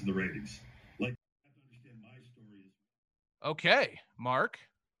their ass in the ratings. I have to understand my story as well. Okay, Mark.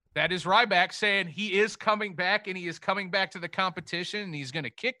 That is Ryback saying he is coming back and he is coming back to the competition and he's going to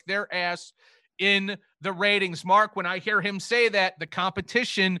kick their ass in the ratings. Mark, when I hear him say that, the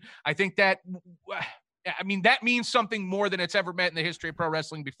competition, I think that means something more than it's ever meant in the history of pro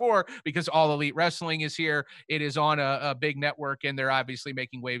wrestling before, because All Elite Wrestling is here. It is on a big network and they're obviously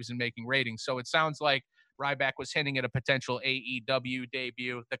making waves and making ratings. So it sounds like Ryback was hinting at a potential AEW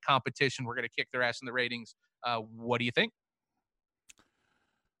debut, the competition. We're going to kick their ass in the ratings. What do you think?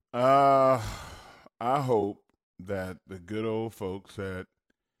 I hope that the good old folks at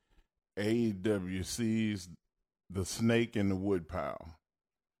AEW sees the snake in the woodpile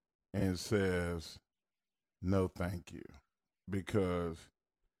and says, no, thank you. Because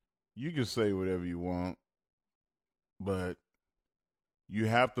you can say whatever you want, but you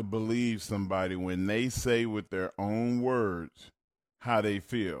have to believe somebody when they say with their own words how they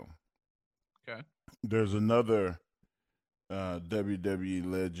feel. Okay. There's another WWE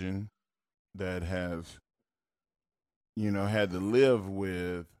legend that has, had to live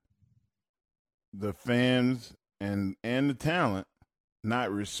with the fans and the talent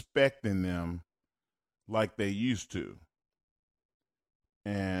not respecting them like they used to.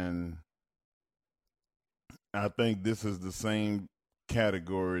 And I think this is the same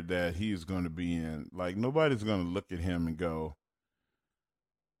category that he's going to be in. Like, nobody's going to look at him and go,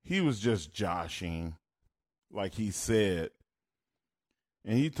 he was just joshing, like he said.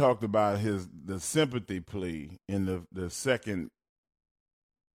 And he talked about the sympathy plea in the second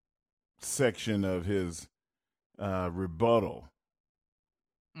section of his rebuttal.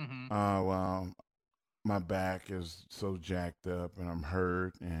 Mm-hmm. Well, my back is so jacked up and I'm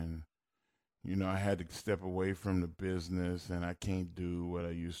hurt and, I had to step away from the business and I can't do what I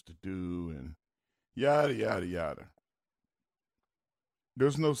used to do and yada, yada, yada.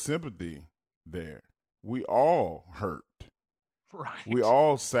 There's no sympathy there. We all hurt. Right. We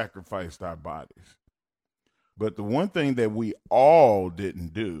all sacrificed our bodies. But the one thing that we all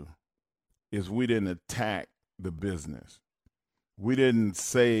didn't do is we didn't attack the business. We didn't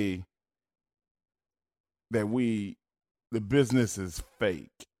say that the business is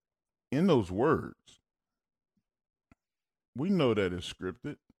fake. In those words, we know that it's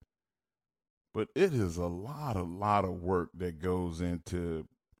scripted, but it is a lot of work that goes into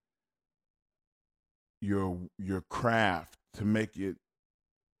your craft to make it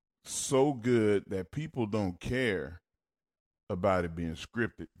so good that people don't care about it being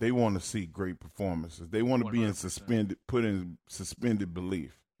scripted. They want to see great performances. They want to 100%. Put in suspended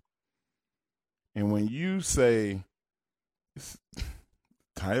belief. And when you say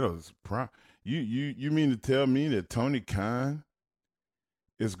title is you mean to tell me that Tony Khan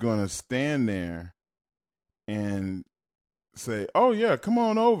is going to stand there and say, "Oh yeah, come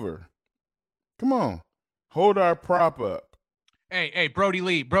on over, come on, hold our prop up." Hey, Brody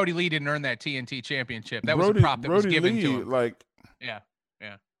Lee didn't earn that TNT championship. That was a prop that was given to him. Like, yeah.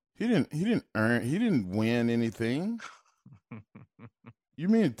 He didn't win anything. You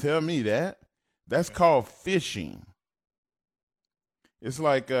mean to tell me that? That's called fishing. It's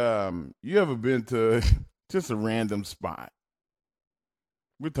like, you ever been to just a random spot?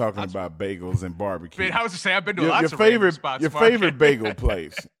 We're talking about bagels and barbecue. I was to say, I've been to lots of random spots. Your favorite bagel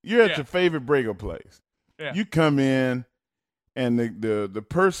place. You're at your favorite bagel place. Yeah. You come in, and the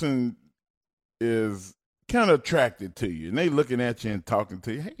person is kind of attracted to you, and they looking at you and talking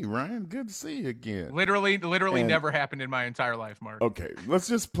to you. Hey, Ryan, good to see you again. Literally never happened in my entire life, Mark. Okay, let's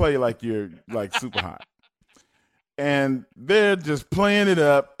just play like you're like super hot. And they're just playing it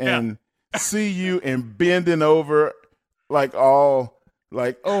up, and see you and bending over like oh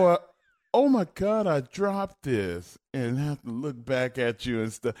my God, I dropped this, and have to look back at you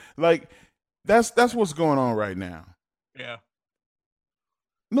and stuff. Like that's what's going on right now. Yeah.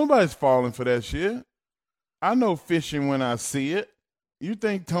 Nobody's falling for that shit. I know fishing when I see it. You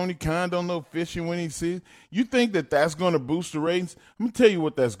think Tony Khan don't know fishing when he sees it? You think that that's going to boost the ratings? I'm going to tell you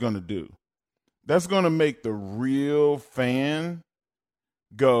what that's going to do. That's going to make the real fan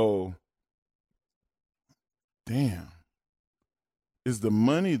go, damn, is the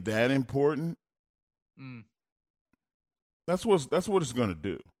money that important? That's what it's going to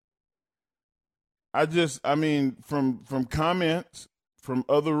do. I mean, from comments from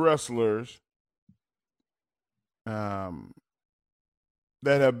other wrestlers that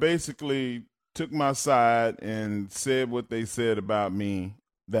have basically took my side and said what they said about me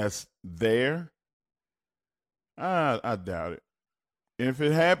that's there, I doubt it. And if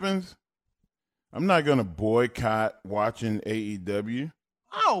it happens, I'm not going to boycott watching AEW.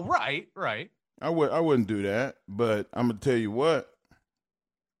 Oh, right. I wouldn't do that, but I'm going to tell you what.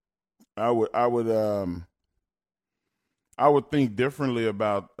 I would think differently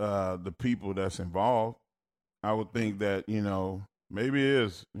about the people that's involved. I would think that, maybe it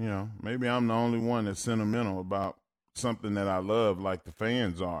is, maybe I'm the only one that's sentimental about something that I love, like the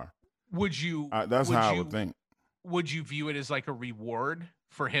fans are. Would you? That's how I would think. Would you view it as like a reward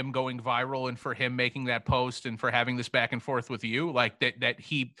for him going viral and for him making that post and for having this back and forth with you? Like that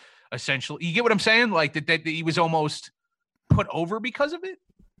he essentially, you get what I'm saying? Like that he was almost put over because of it?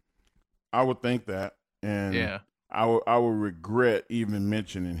 I would think that. And yeah. I would regret even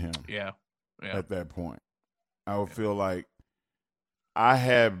mentioning him. Yeah. At that point. I would feel like I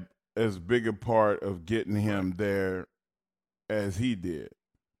had as big a part of getting him there as he did.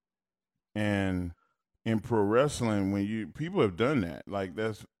 And in pro wrestling, when people have done that, like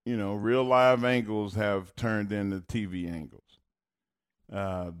that's, real live angles have turned into TV angles.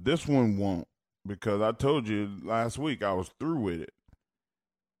 This one won't, because I told you last week I was through with it.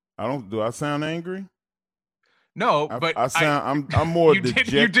 Do I sound angry? No, but I'm more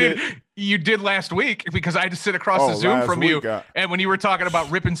dejected. You did last week, because I had to sit across the Zoom from you, and when you were talking about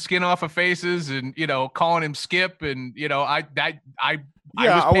ripping skin off of faces and calling him Skip, and I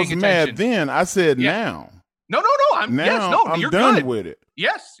was mad then. I said now. No. I'm you're done good with it.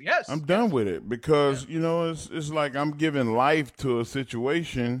 Yes. I'm done with it because it's like I'm giving life to a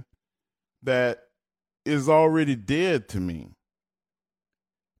situation that is already dead to me.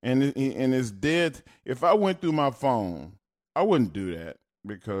 And it's dead. If I went through my phone, I wouldn't do that,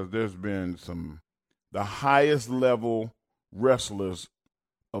 because there's been the highest level wrestlers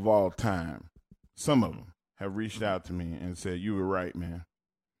of all time. Some of them have reached out to me and said, "You were right, man.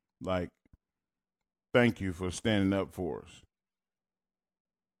 Like, thank you for standing up for us."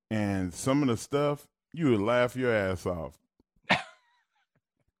 And some of the stuff, you would laugh your ass off.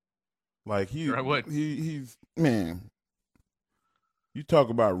 Like he's man. You talk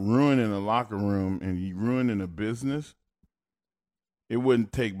about ruining a locker room and you ruining a business. It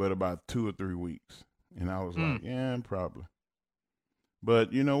wouldn't take but about 2 or 3 weeks. And I was like, yeah, probably.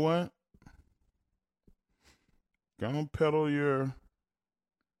 But you know what? Go peddle your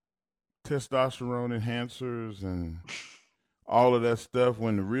testosterone enhancers and all of that stuff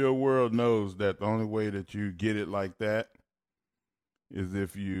when the real world knows that the only way that you get it like that is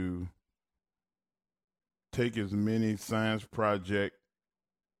if you take as many science project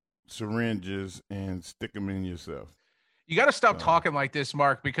syringes and stick them in yourself. You got to stop talking like this,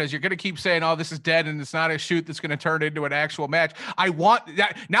 Mark, because you're going to keep saying, "Oh, this is dead and it's not a shoot that's going to turn into an actual match." I want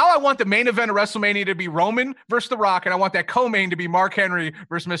that. Now I want the main event of WrestleMania to be Roman versus The Rock, and I want that co-main to be Mark Henry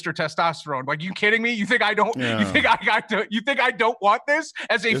versus Mr. Testosterone. Like, you kidding me? You think I don't? Yeah. You think I don't want this?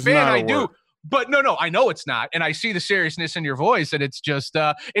 As a fan, I do. But no, I know it's not, and I see the seriousness in your voice, and it's just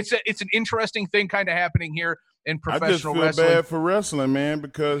it's an interesting thing kind of happening here in professional wrestling. I just feel bad for wrestling, man,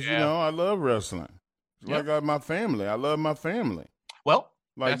 because I love wrestling. Like my family, I love my family. Well,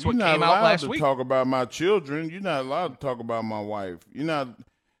 like, that's what came out last week. You're not allowed to talk about my children. You're not allowed to talk about my wife. You're not.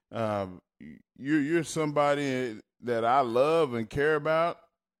 You're somebody that I love and care about,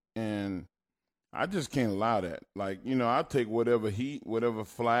 and I just can't allow that. Like, I take whatever heat, whatever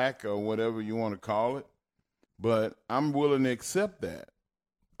flack, or whatever you want to call it, but I'm willing to accept that.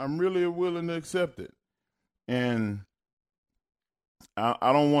 I'm really willing to accept it. And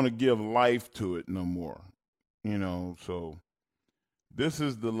I don't want to give life to it no more, so this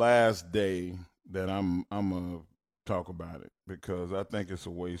is the last day that I'm going to talk about it, because I think it's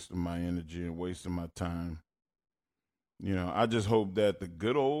a waste of my energy and waste of my time. I just hope that the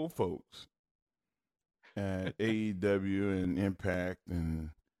good old folks at AEW and Impact and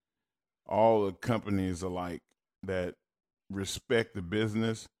all the companies alike that respect the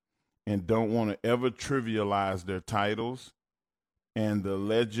business and don't want to ever trivialize their titles and the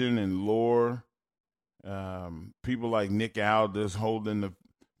legend and lore. People like Nick Aldis holding the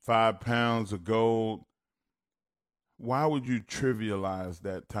 5 pounds of gold. Why would you trivialize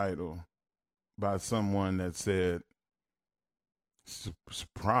that title by someone that said it's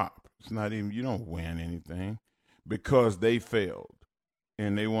a prop? It's not even, you don't win anything, because they failed.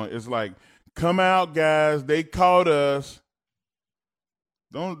 And they want, it's like, come out, guys, they caught us.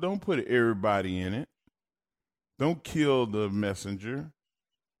 Don't put everybody in it. Don't kill the messenger.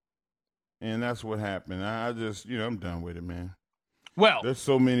 And that's what happened. I just, I'm done with it, man. Well, there's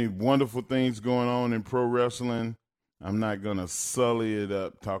so many wonderful things going on in pro wrestling. I'm not going to sully it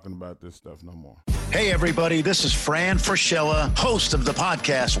up talking about this stuff no more. Hey, everybody, this is Fran Fraschilla, host of the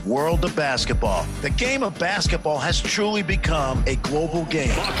podcast World of Basketball. The game of basketball has truly become a global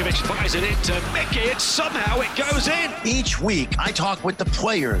game. Markovic fires it into Mickey, and somehow it goes in. Each week, I talk with the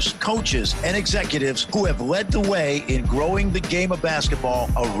players, coaches, and executives who have led the way in growing the game of basketball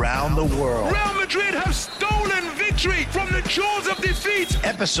around the world. Real Madrid have stolen victory from the jaws of defeat.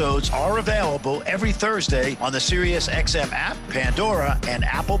 Episodes are available every Thursday on the SiriusXM app, Pandora, and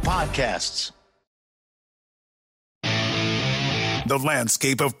Apple Podcasts. The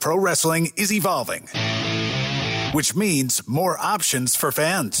landscape of pro wrestling is evolving, which means more options for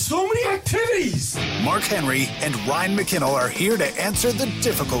fans. So many activities! Mark Henry and Ryan McKinnell are here to answer the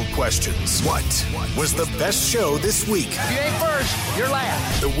difficult questions. What was the best show this week? If you ain't first, you're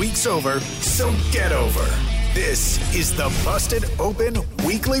last. The week's over, so get over. This is the Busted Open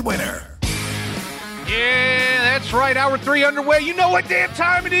Weekly Winner. Yeah, that's right. Hour 3 underway. You know what damn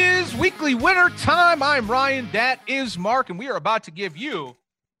time it is. Weekly winner time. I'm Ryan. That is Mark. And we are about to give you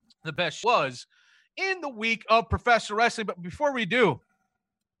the best was in the week of professional wrestling. But before we do,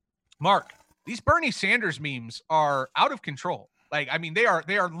 Mark, these Bernie Sanders memes are out of control. Like, I mean, they are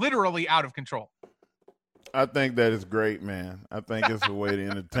literally out of control. I think that is great, man. I think it's a way to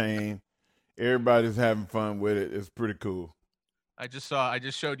entertain. Everybody's having fun with it. It's pretty cool. I just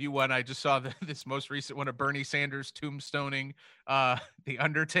showed you one. I just saw this most recent one of Bernie Sanders tombstoning The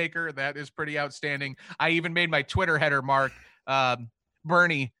Undertaker. That is pretty outstanding. I even made my Twitter header, Mark,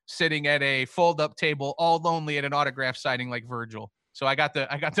 Bernie sitting at a fold-up table, all lonely at an autograph signing like Virgil. So I got the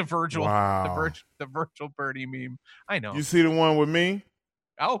Virgil, wow. the Virgil Bernie meme. I know. You see the one with me?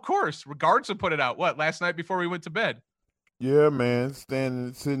 Oh, of course. Regards to put it out. What, last night before we went to bed? Yeah, man.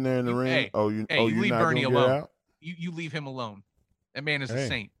 Sitting there in the ring. Hey, you leave not Bernie gonna get alone. out? You leave him alone. That man is a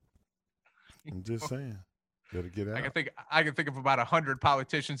saint. I'm just saying. Better get out. I can think of about 100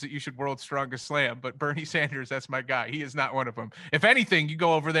 politicians that you should World's Strongest Slam, but Bernie Sanders, that's my guy. He is not one of them. If anything, you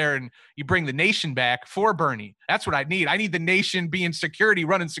go over there and you bring the nation back for Bernie. That's what I need. I need the nation being security,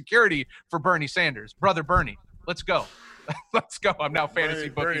 running security for Bernie Sanders. Brother Bernie, let's go. Let's go. I'm now fantasy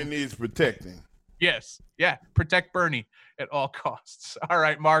booking. Bernie needs protecting. Yes. Yeah. Protect Bernie at all costs. All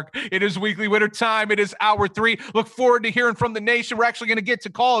right, Mark. It is weekly winner time. It is hour 3. Look forward to hearing from the nation. We're actually going to get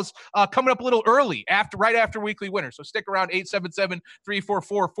to calls coming up a little early, right after weekly winner. So stick around.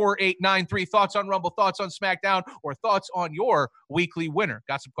 877-344-4893. Thoughts on Rumble, thoughts on SmackDown, or thoughts on your weekly winner.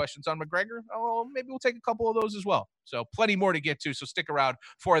 Got some questions on McGregor? Oh, maybe we'll take a couple of those as well. So plenty more to get to. So stick around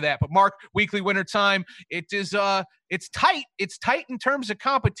for that. But Mark, weekly winner time. It is it's tight. It's tight in terms of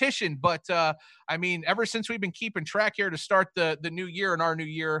competition. But I mean, ever since we've been keeping track here to start the new year and our new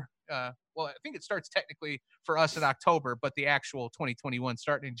year, well, I think it starts technically for us in October, but the actual 2021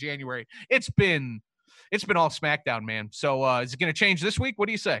 starting in January. It's been all SmackDown, man. So is it going to change this week? What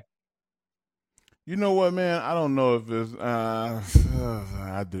do you say? You know what, man? I don't know if it's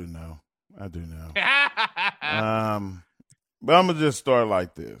I do know. But I'm gonna just start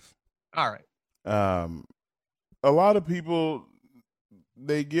like this. All right. A lot of people,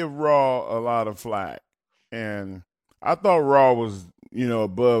 they give Raw a lot of flack, and I thought Raw was,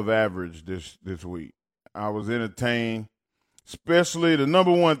 above average this week. I was entertained, especially the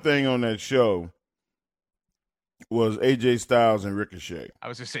number one thing on that show was AJ Styles and Ricochet. I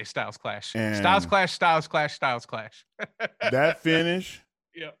was going to say Styles Clash. And Styles Clash. That finish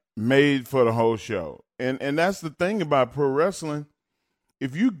yep. made for the whole show. And that's the thing about pro wrestling.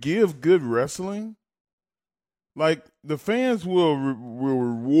 If you give good wrestling, like the fans will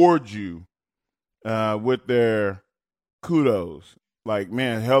reward you with their kudos. Like,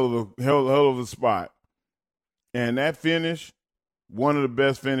 man, hell of a spot. And that finish, one of the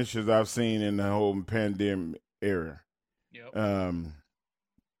best finishes I've seen in the whole pandemic era. Yep.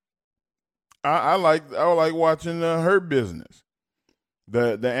 I like watching the Hurt Business.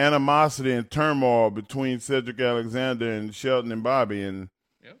 The animosity and turmoil between Cedric Alexander and Shelton and Bobby, and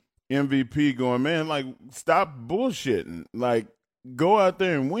MVP going, man, like, stop bullshitting. Like, go out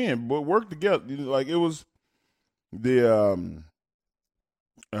there and win, but work together. Like, it was the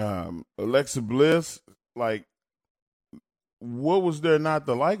Alexa Bliss. Like, what was there not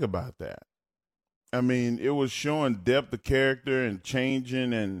to like about that? I mean, it was showing depth of character and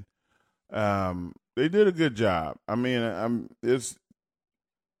changing, and they did a good job. I mean, it's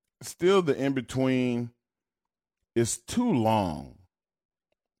still the in-between. It's too long.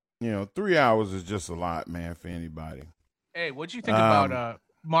 3 hours is just a lot, man, for anybody. Hey, what'd you think about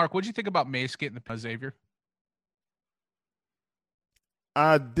Mark? What'd you think about Mace getting the Xavier?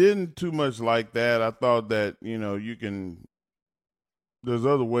 I didn't too much like that. I thought that there's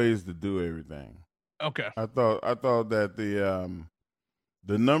other ways to do everything. Okay. I thought that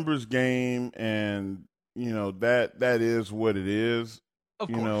the numbers game and that is what it is.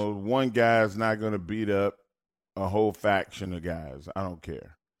 Of course. One guy's not going to beat up a whole faction of guys. I don't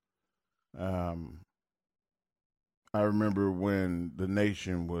care. I remember when the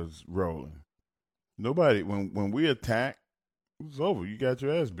nation was rolling. Nobody, when we attacked, it was over. You got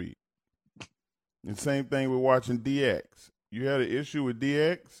your ass beat. And same thing with watching DX. You had an issue with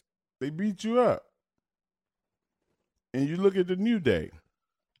DX, they beat you up. And you look at the New Day.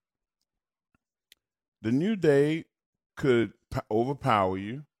 The New Day could overpower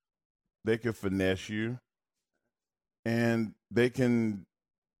you. They could finesse you. And they can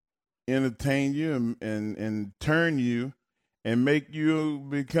entertain you and turn you and make you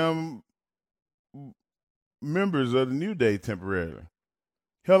become members of the New Day temporarily.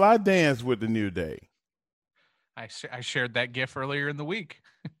 Hell, I danced with the New Day. I shared that GIF earlier in the week.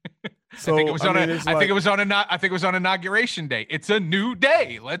 So, I think it was on Inauguration Day. It's a new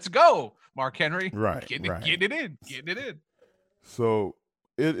day. Let's go, Mark Henry. Right, getting it in. So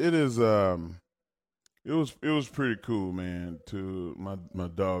it is it was pretty cool, man. My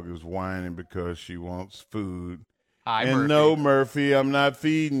dog is whining because she wants food. Hi, and Murphy. No, Murphy, I'm not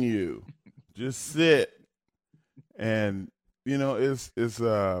feeding you. Just sit. And it's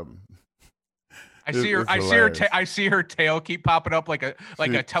I see her tail keep popping up like a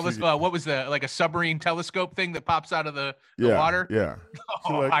telescope. What was like a submarine telescope thing that pops out of the water? Yeah.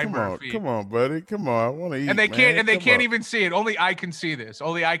 Oh, like, hi, Murphy. Come on, buddy. Come on. I want to eat. And they can't even see it. Only I can see this.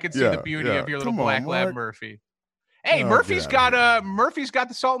 Only I can see the beauty of your little black lab, Murphy. Hey, Murphy's got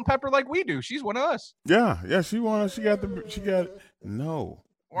the salt and pepper like we do. She's one of us. Yeah. She got no.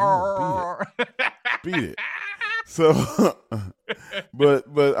 Beat it. So,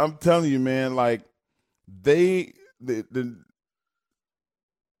 but I'm telling you, man, like the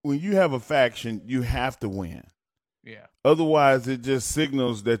when you have a faction, you have to win. Yeah. Otherwise, it just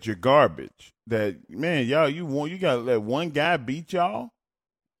signals that you're garbage. That, man, you got to let one guy beat y'all.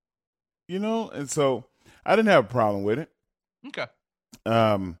 And so I didn't have a problem with it. Okay.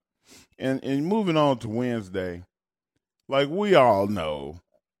 And moving on to Wednesday, like we all know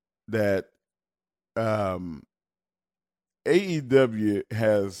that AEW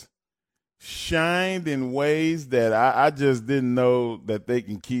has shined in ways that I just didn't know that they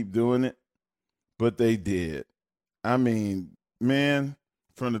can keep doing it, but they did. I mean, man,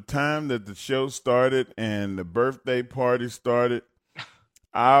 from the time that the show started and the birthday party started,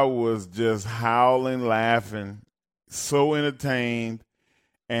 I was just howling, laughing, so entertained.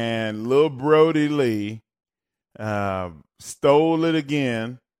 And little Brody Lee stole it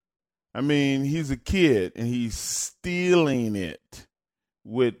again. I mean, he's a kid, and he's stealing it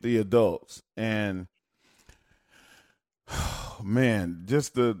with the adults. And, man,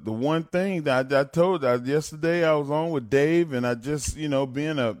 just the one thing that I told yesterday, I was on with Dave, and I just,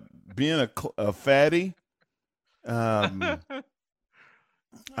 being a fatty, I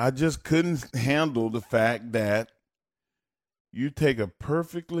just couldn't handle the fact that you take a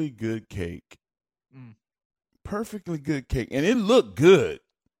perfectly good cake, and it looked good.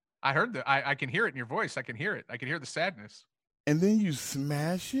 I heard that. I can hear it in your voice. I can hear it. I can hear the sadness. And then you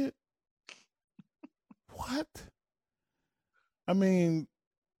smash it? What? I mean,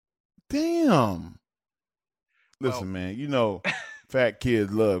 damn. Listen, man, fat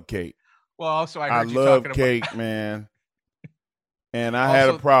kids love cake. Well, also, I love cake, man. And I had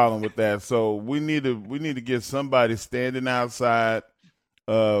a problem with that. So we need to get somebody standing outside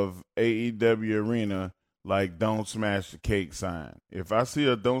of AEW Arena like "Don't Smash the Cake" sign. If I see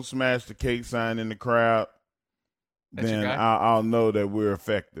a "Don't Smash the Cake" sign in the crowd, then I'll know that we're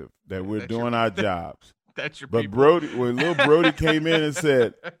effective, that we're doing our jobs. That's your But people. when little Brody came in and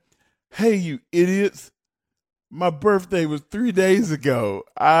said, "Hey, you idiots, my birthday was 3 days ago."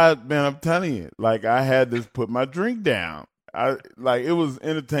 I'm telling you, like I had to put my drink down. It was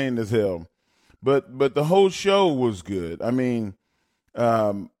entertaining as hell. But the whole show was good. I mean,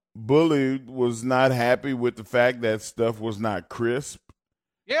 Bully was not happy with the fact that stuff was not crisp.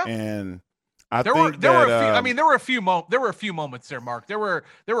 Yeah. And I there think were a few moments there, Mark. There were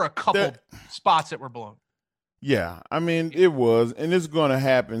a couple spots that were blown. Yeah, I mean, it was, and it's going to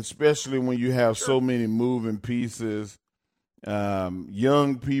happen, especially when you have so many moving pieces,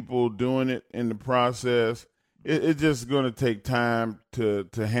 young people doing it in the process. It's just going to take time to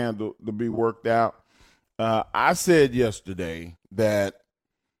handle, to be worked out. I said yesterday that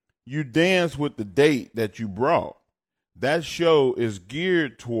you dance with the date that you brought. That show is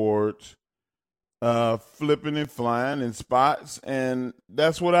geared towards flipping and flying in spots, and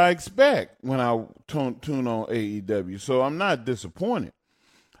that's what I expect when I tune on AEW. So I'm not disappointed.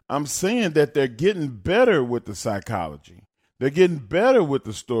 I'm saying that they're getting better with the psychology. They're getting better with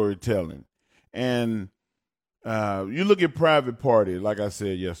the storytelling. And you look at Private Party, like I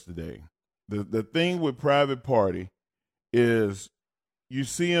said yesterday. The thing with Private Party is you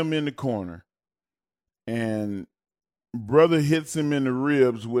see him in the corner, and brother hits him in the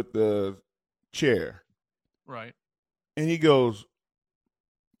ribs with the chair. Right. And he goes,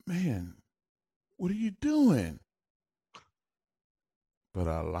 man, what are you doing? But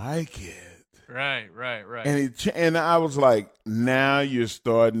I like it. Right. And I was like, now you're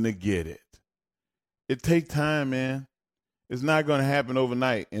starting to get it. It takes time, man. It's not going to happen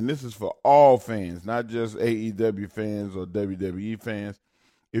overnight. And this is for all fans, not just AEW fans or WWE fans.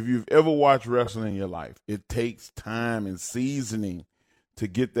 If you've ever watched wrestling in your life, it takes time and seasoning to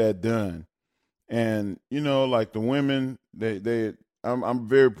get that done. And, you know, like the women, I'm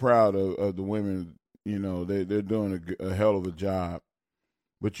very proud of the women. You know, they're doing a hell of a job.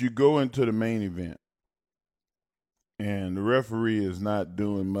 But you go into the main event, and the referee is not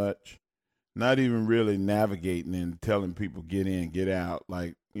doing much, not even really navigating and telling people get in, get out.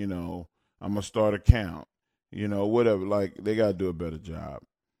 Like, you know, I'm going to start a count, you know, whatever. Like, they got to do a better job.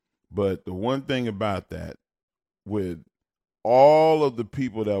 But the one thing about that, with all of the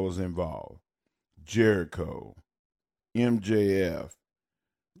people that was involved, Jericho, MJF,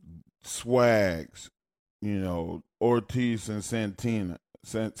 Swags, you know, Ortiz and Santana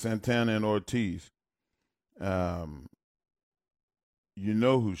and Ortiz, you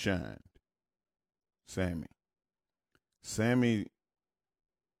know who shined? Sammy. Sammy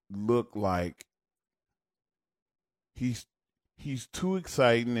looked like he's too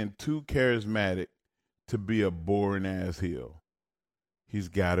exciting and too charismatic to be a boring-ass heel. He's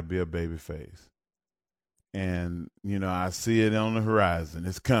got to be a babyface. And, you know, I see it on the horizon.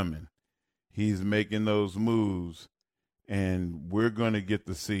 It's coming. He's making those moves, and we're going to get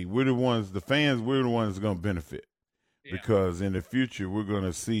to see. We're the ones, the fans, we're the ones going to benefit. Yeah. Because in the future, we're going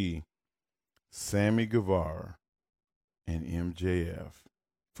to see Sammy Guevara and MJF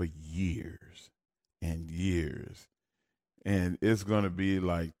for years and years. And it's going to be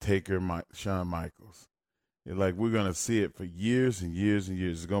like Taker, Shawn Michaels. Like, we're going to see it for years and years and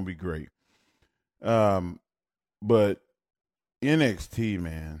years. It's going to be great. But NXT,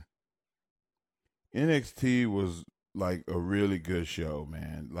 man, NXT was like a really good show,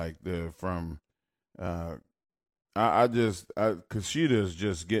 man. Like Kushida is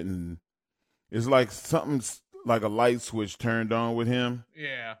just getting, it's like something's like a light switch turned on with him.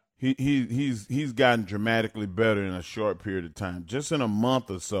 Yeah. He's gotten dramatically better in a short period of time. Just in a month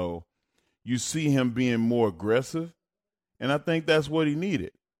or so, you see him being more aggressive, and I think that's what he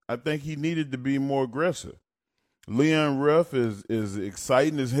needed. I think he needed to be more aggressive. Leon Ruff is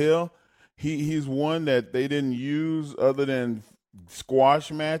exciting as hell. He's one that they didn't use other than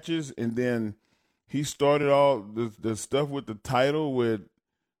squash matches, and then he started all the stuff with the title with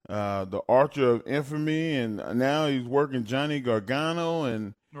the Archer of Infamy, and now he's working Johnny Gargano,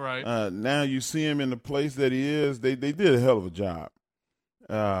 and right. Now you see him in the place that he is. They did a hell of a job.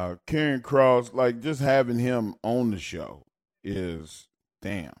 Karrion Kross, like, just having him on the show is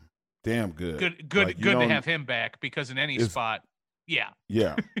damn good. Good to have him back, because in any spot, yeah,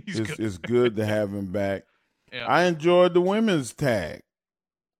 it's good to have him back. Yeah. I enjoyed the women's tag.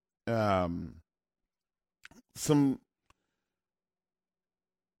 I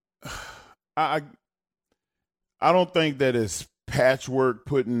don't think that it's patchwork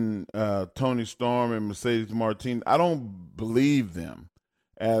putting Toni Storm and Mercedes Martinez. I don't believe them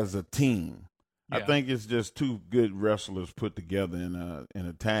as a team. Yeah. I think it's just two good wrestlers put together in a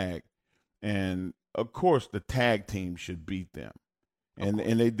tag, and of course the tag team should beat them, and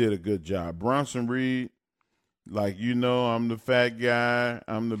they did a good job. Bronson Reed, like, you know, I'm the fat guy,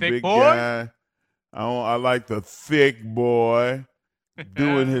 I'm the thick big boy? guy. I like the thick boy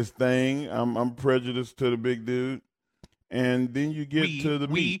doing his thing. I'm prejudiced to the big dude. And then you get to the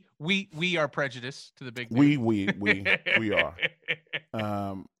meat. We are prejudiced to the big dude. We are.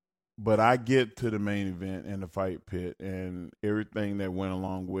 But I get to the main event and the fight pit and everything that went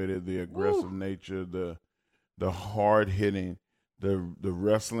along with it, the aggressive nature, the hard hitting, the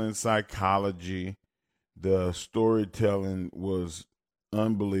wrestling psychology, the storytelling was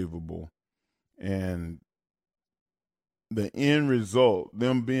unbelievable. And the end result,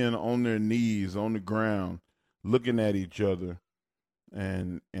 them being on their knees, on the ground, looking at each other,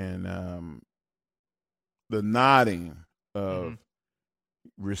 and the nodding of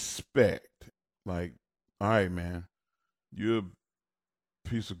respect. Like, all right, man, you're a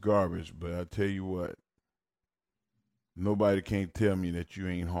piece of garbage, but I tell you what, nobody can't tell me that you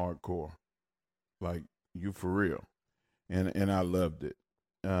ain't hardcore. Like, you for real. And I loved it.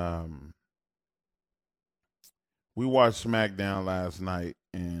 We watched SmackDown last night,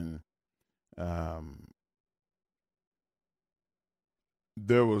 and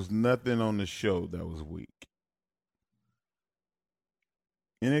there was nothing on the show that was weak.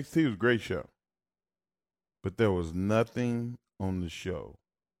 NXT was a great show, but there was nothing on the show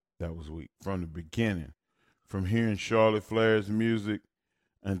that was weak from the beginning. From hearing Charlotte Flair's music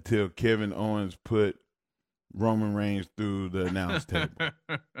until Kevin Owens put Roman Reigns through the announce table.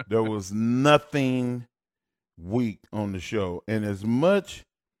 There was nothing weak on the show. And as much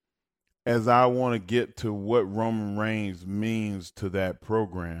as I want to get to what Roman Reigns means to that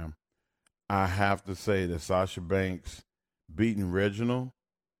program, I have to say that Sasha Banks beating Reginald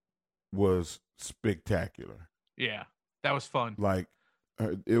was spectacular. Yeah, that was fun. Like,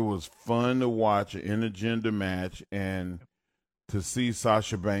 it was fun to watch an intergender match and to see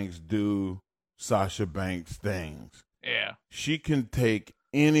Sasha Banks do Sasha Banks things. Yeah. She can take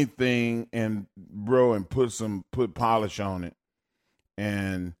anything and put polish on it.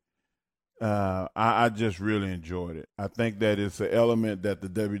 And I just really enjoyed it. I think that it's an element that the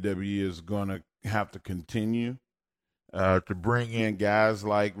WWE is going to have to continue to bring in guys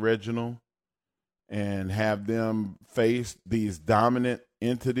like Reginald and have them face these dominant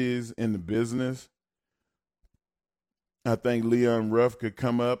entities in the business. I think Leon Ruff could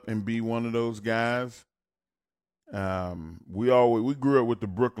come up and be one of those guys. We grew up with the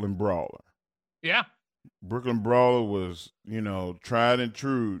Brooklyn Brawler. Yeah. Brooklyn Brawler was, tried and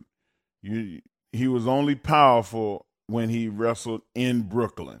true. He was only powerful when he wrestled in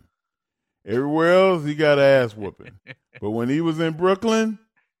Brooklyn. Everywhere else, he got an ass whooping. But when he was in Brooklyn,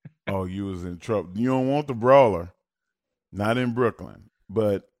 oh, you was in trouble. You don't want the Brawler. Not in Brooklyn.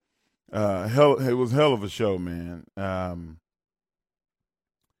 But it was hell of a show, man.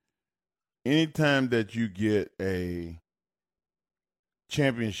 Anytime that you get a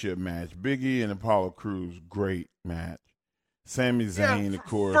championship match, Big E and Apollo Crews, great match. Sami Zayn, of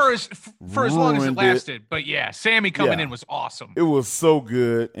course, for as long as it lasted. But yeah, Sammy coming in was awesome. It was so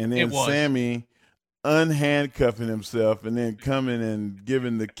good. And then Sammy unhandcuffing himself and then coming and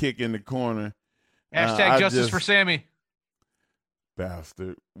giving the kick in the corner. Hashtag justice for Sammy.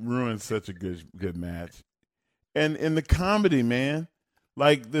 Bastard. Ruined such a good match. And in the comedy, man,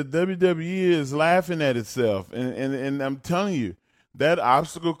 like the WWE is laughing at itself. And I'm telling you, that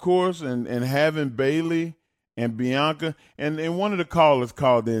obstacle course and having Bayley and Bianca, and one of the callers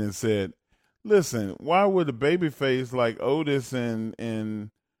called in and said, listen, why would a babyface like Otis and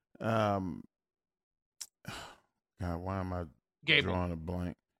God, why am I drawing a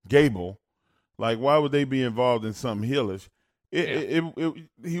blank? Gable. Like, why would they be involved in something heelish?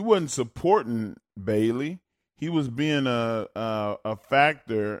 He wasn't supporting Bayley. He was being a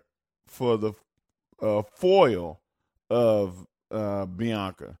factor for the foil of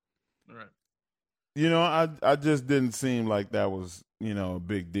Bianca. Right. I just didn't seem like that was, a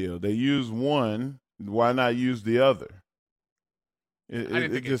big deal. They used one. Why not use the other?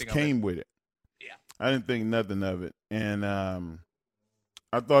 It just came with it. Yeah. I didn't think nothing of it. And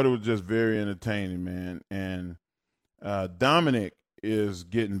I thought it was just very entertaining, man. And Dominic is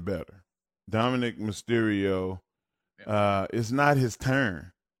getting better. Dominic Mysterio, it's not his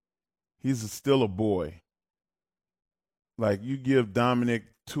turn. He's still a boy. Like, you give Dominic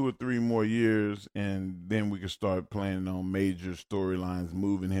 2 or 3 more years, and then we can start planning on major storylines,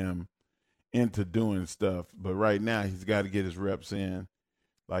 moving him into doing stuff. But right now, he's got to get his reps in.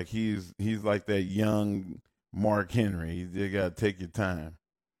 Like, he's like that young Mark Henry. You got to take your time.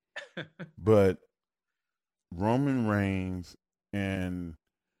 But Roman Reigns and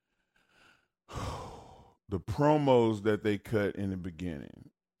the promos that they cut in the beginning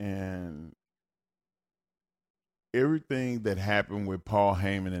and everything that happened with Paul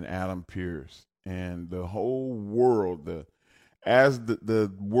Heyman and Adam Pearce and the whole world, as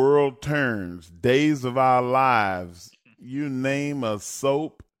the world turns, Days of Our Lives, you name a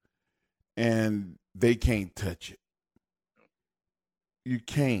soap and they can't touch it. You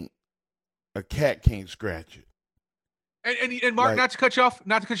can't. a cat can't scratch it. And Mark, not to cut you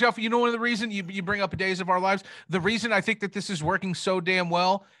off, you know, one of the reasons you bring up Days of Our Lives, the reason I think that this is working so damn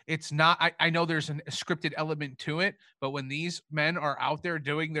well, it's not, I know there's a scripted element to it, but when these men are out there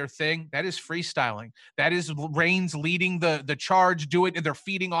doing their thing, that is freestyling. That is Reigns leading the charge, and they're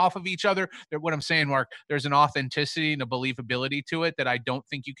feeding off of each other. What I'm saying, Mark, there's an authenticity and a believability to it that I don't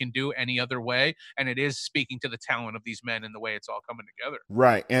think you can do any other way. And it is speaking to the talent of these men and the way it's all coming together.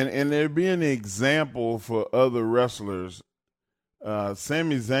 Right. And there being an example for other wrestlers.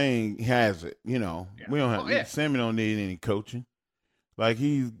 Sami Zayn has it, you know. Yeah. We don't have Sami don't need any coaching. Like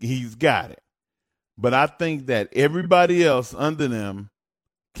he's got it. But I think that everybody else under them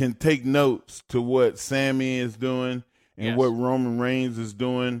can take notes to what Sami is doing and what Roman Reigns is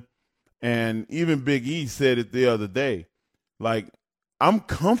doing. And even Big E said it the other day. Like, I'm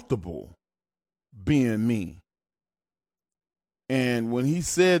comfortable being me. And when he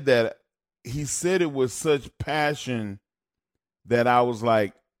said that, he said it with such passion that I was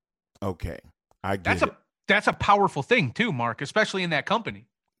like, okay, I get it. That's a powerful thing too, Mark, especially in that company,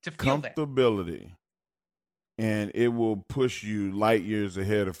 to feel comfortability. And it will push you light years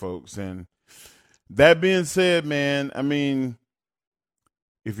ahead of folks. And that being said, man, I mean,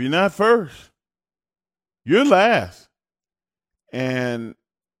 if you're not first, you're last. And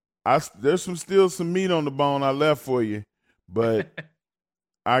there's still some meat on the bone I left for you, but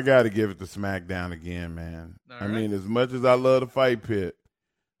I got to give it to SmackDown again, man. I mean, as much as I love the Fight Pit,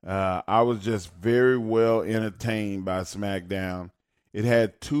 I was just very well entertained by SmackDown. It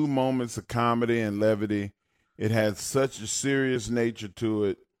had 2 moments of comedy and levity. It had such a serious nature to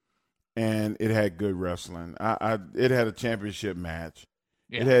it, and it had good wrestling. It had a championship match.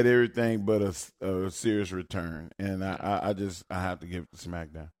 Yeah. It had everything but a serious return, and I have to give it to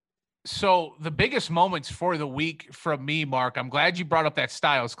SmackDown. So the biggest moments for the week from me, Mark, I'm glad you brought up that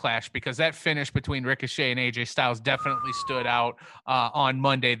Styles clash, because that finish between Ricochet and AJ Styles definitely stood out on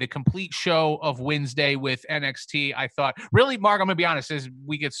Monday. The complete show of Wednesday with NXT, I thought, really, Mark, I'm going to be honest, as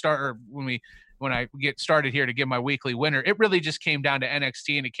we get started, when I get started here to give my weekly winner, it really just came down to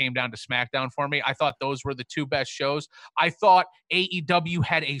NXT and it came down to SmackDown for me. I thought those were the 2 best shows. I thought AEW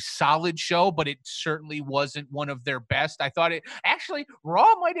had a solid show, but it certainly wasn't one of their best. I thought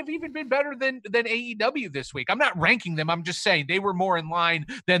Raw might have even been better than AEW this week. I'm not ranking them. I'm just saying they were more in line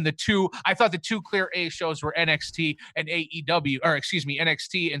than the 2. I thought the 2 clear A shows were NXT and AEW, or excuse me,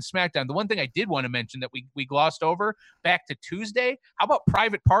 NXT and SmackDown. The one thing I did want to mention that we glossed over back to Tuesday, how about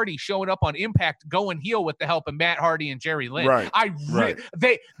Private Party showing up on Impact, going heel with the help of Matt Hardy and Jerry Lynn? Right.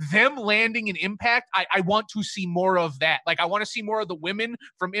 Them landing in Impact, I want to see more of that. Like, I want to see more of the women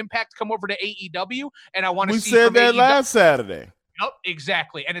from Impact come over to AEW, and I want to see. We said that last Saturday. Yep,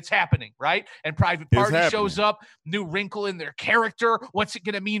 exactly. And it's happening, right? And Private Party shows up, new wrinkle in their character. What's it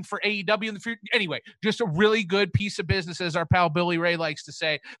going to mean for AEW in the future? Anyway, just a really good piece of business, as our pal Billy Ray likes to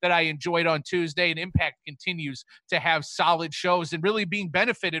say, that I enjoyed on Tuesday. And Impact continues to have solid shows and really being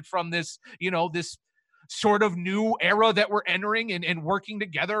benefited from this, this sort of new era that we're entering and working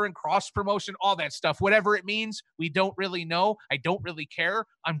together and cross promotion, all that stuff, whatever it means. We don't really know. I don't really care.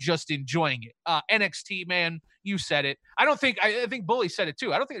 I'm just enjoying it. NXT, man, you said it. I think Bully said it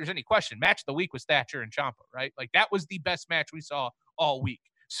too. I don't think there's any question. Match of the week was Thatcher and Ciampa, right? Like, that was the best match we saw all week.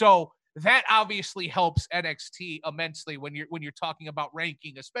 So that obviously helps NXT immensely when you're talking about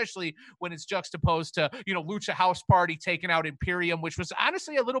ranking, especially when it's juxtaposed to, Lucha House Party taking out Imperium, which was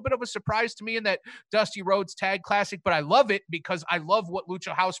honestly a little bit of a surprise to me in that Dusty Rhodes Tag Classic, but I love it because I love what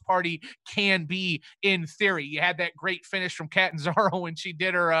Lucha House Party can be in theory. You had that great finish from Catanzaro when she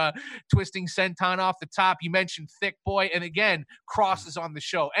did her twisting senton off the top. You mentioned Thick Boy, and again, crosses on the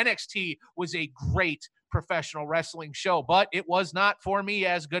show. NXT was a great professional wrestling show, but it was not for me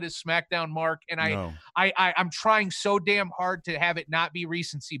as good as SmackDown, Mark. And I'm trying so damn hard to have it not be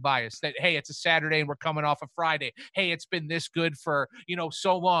recency bias that, hey, it's a Saturday and we're coming off a Friday. Hey, it's been this good for,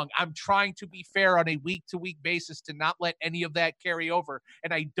 so long. I'm trying to be fair on a week-to-week basis to not let any of that carry over.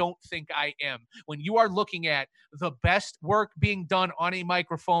 And I don't think I am. When you are looking at the best work being done on a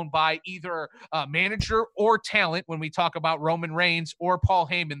microphone by either manager or talent, when we talk about Roman Reigns or Paul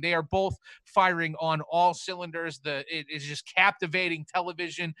Heyman, they are both firing on all cylinders. It is just captivating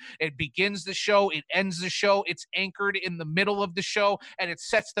television. It begins the show, it ends the show, it's anchored in the middle of the show, and it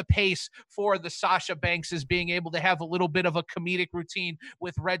sets the pace for the Sasha Bankses being able to have a little bit of a comedic routine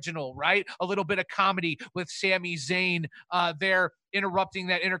with Reginald, right? A little bit of comedy with Sami Zayn there interrupting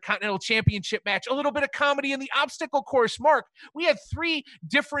that Intercontinental Championship match. A little bit of comedy in the obstacle course. Mark, we had 3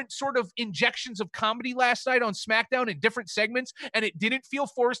 different sort of injections of comedy last night on SmackDown in different segments, and it didn't feel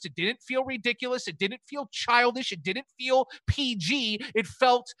forced. It didn't feel ridiculous. It didn't feel childish. It didn't feel PG. It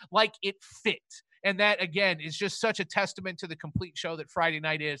felt like it fit. And that, again, is just such a testament to the complete show that Friday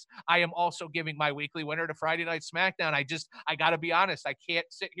night is. I am also giving my weekly winner to Friday Night SmackDown. I got to be honest. I can't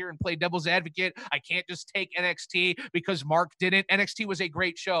sit here and play devil's advocate. I can't just take NXT because Mark didn't. NXT was a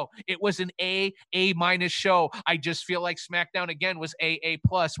great show. It was an A- show. I just feel like SmackDown, again, was A+.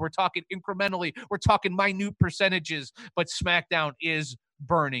 We're talking incrementally. We're talking minute percentages, but SmackDown is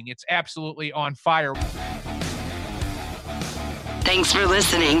burning. It's absolutely on fire. Thanks for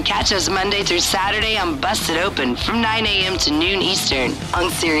listening. Catch us Monday through Saturday on Busted Open from 9 a.m. to noon Eastern on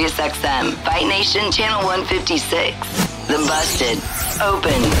SiriusXM, Fight Nation Channel 156. The Busted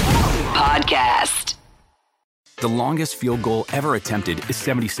Open Podcast. The longest field goal ever attempted is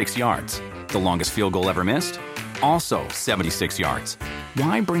 76 yards. The longest field goal ever missed? Also 76 yards.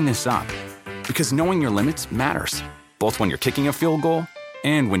 Why bring this up? Because knowing your limits matters, both when you're kicking a field goal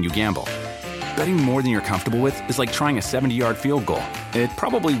and when you gamble. Betting more than you're comfortable with is like trying a 70-yard field goal. It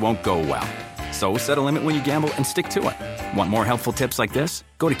probably won't go well. So set a limit when you gamble and stick to it. Want more helpful tips like this?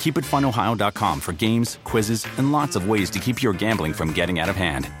 Go to keepitfunohio.com for games, quizzes, and lots of ways to keep your gambling from getting out of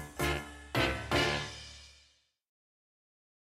hand.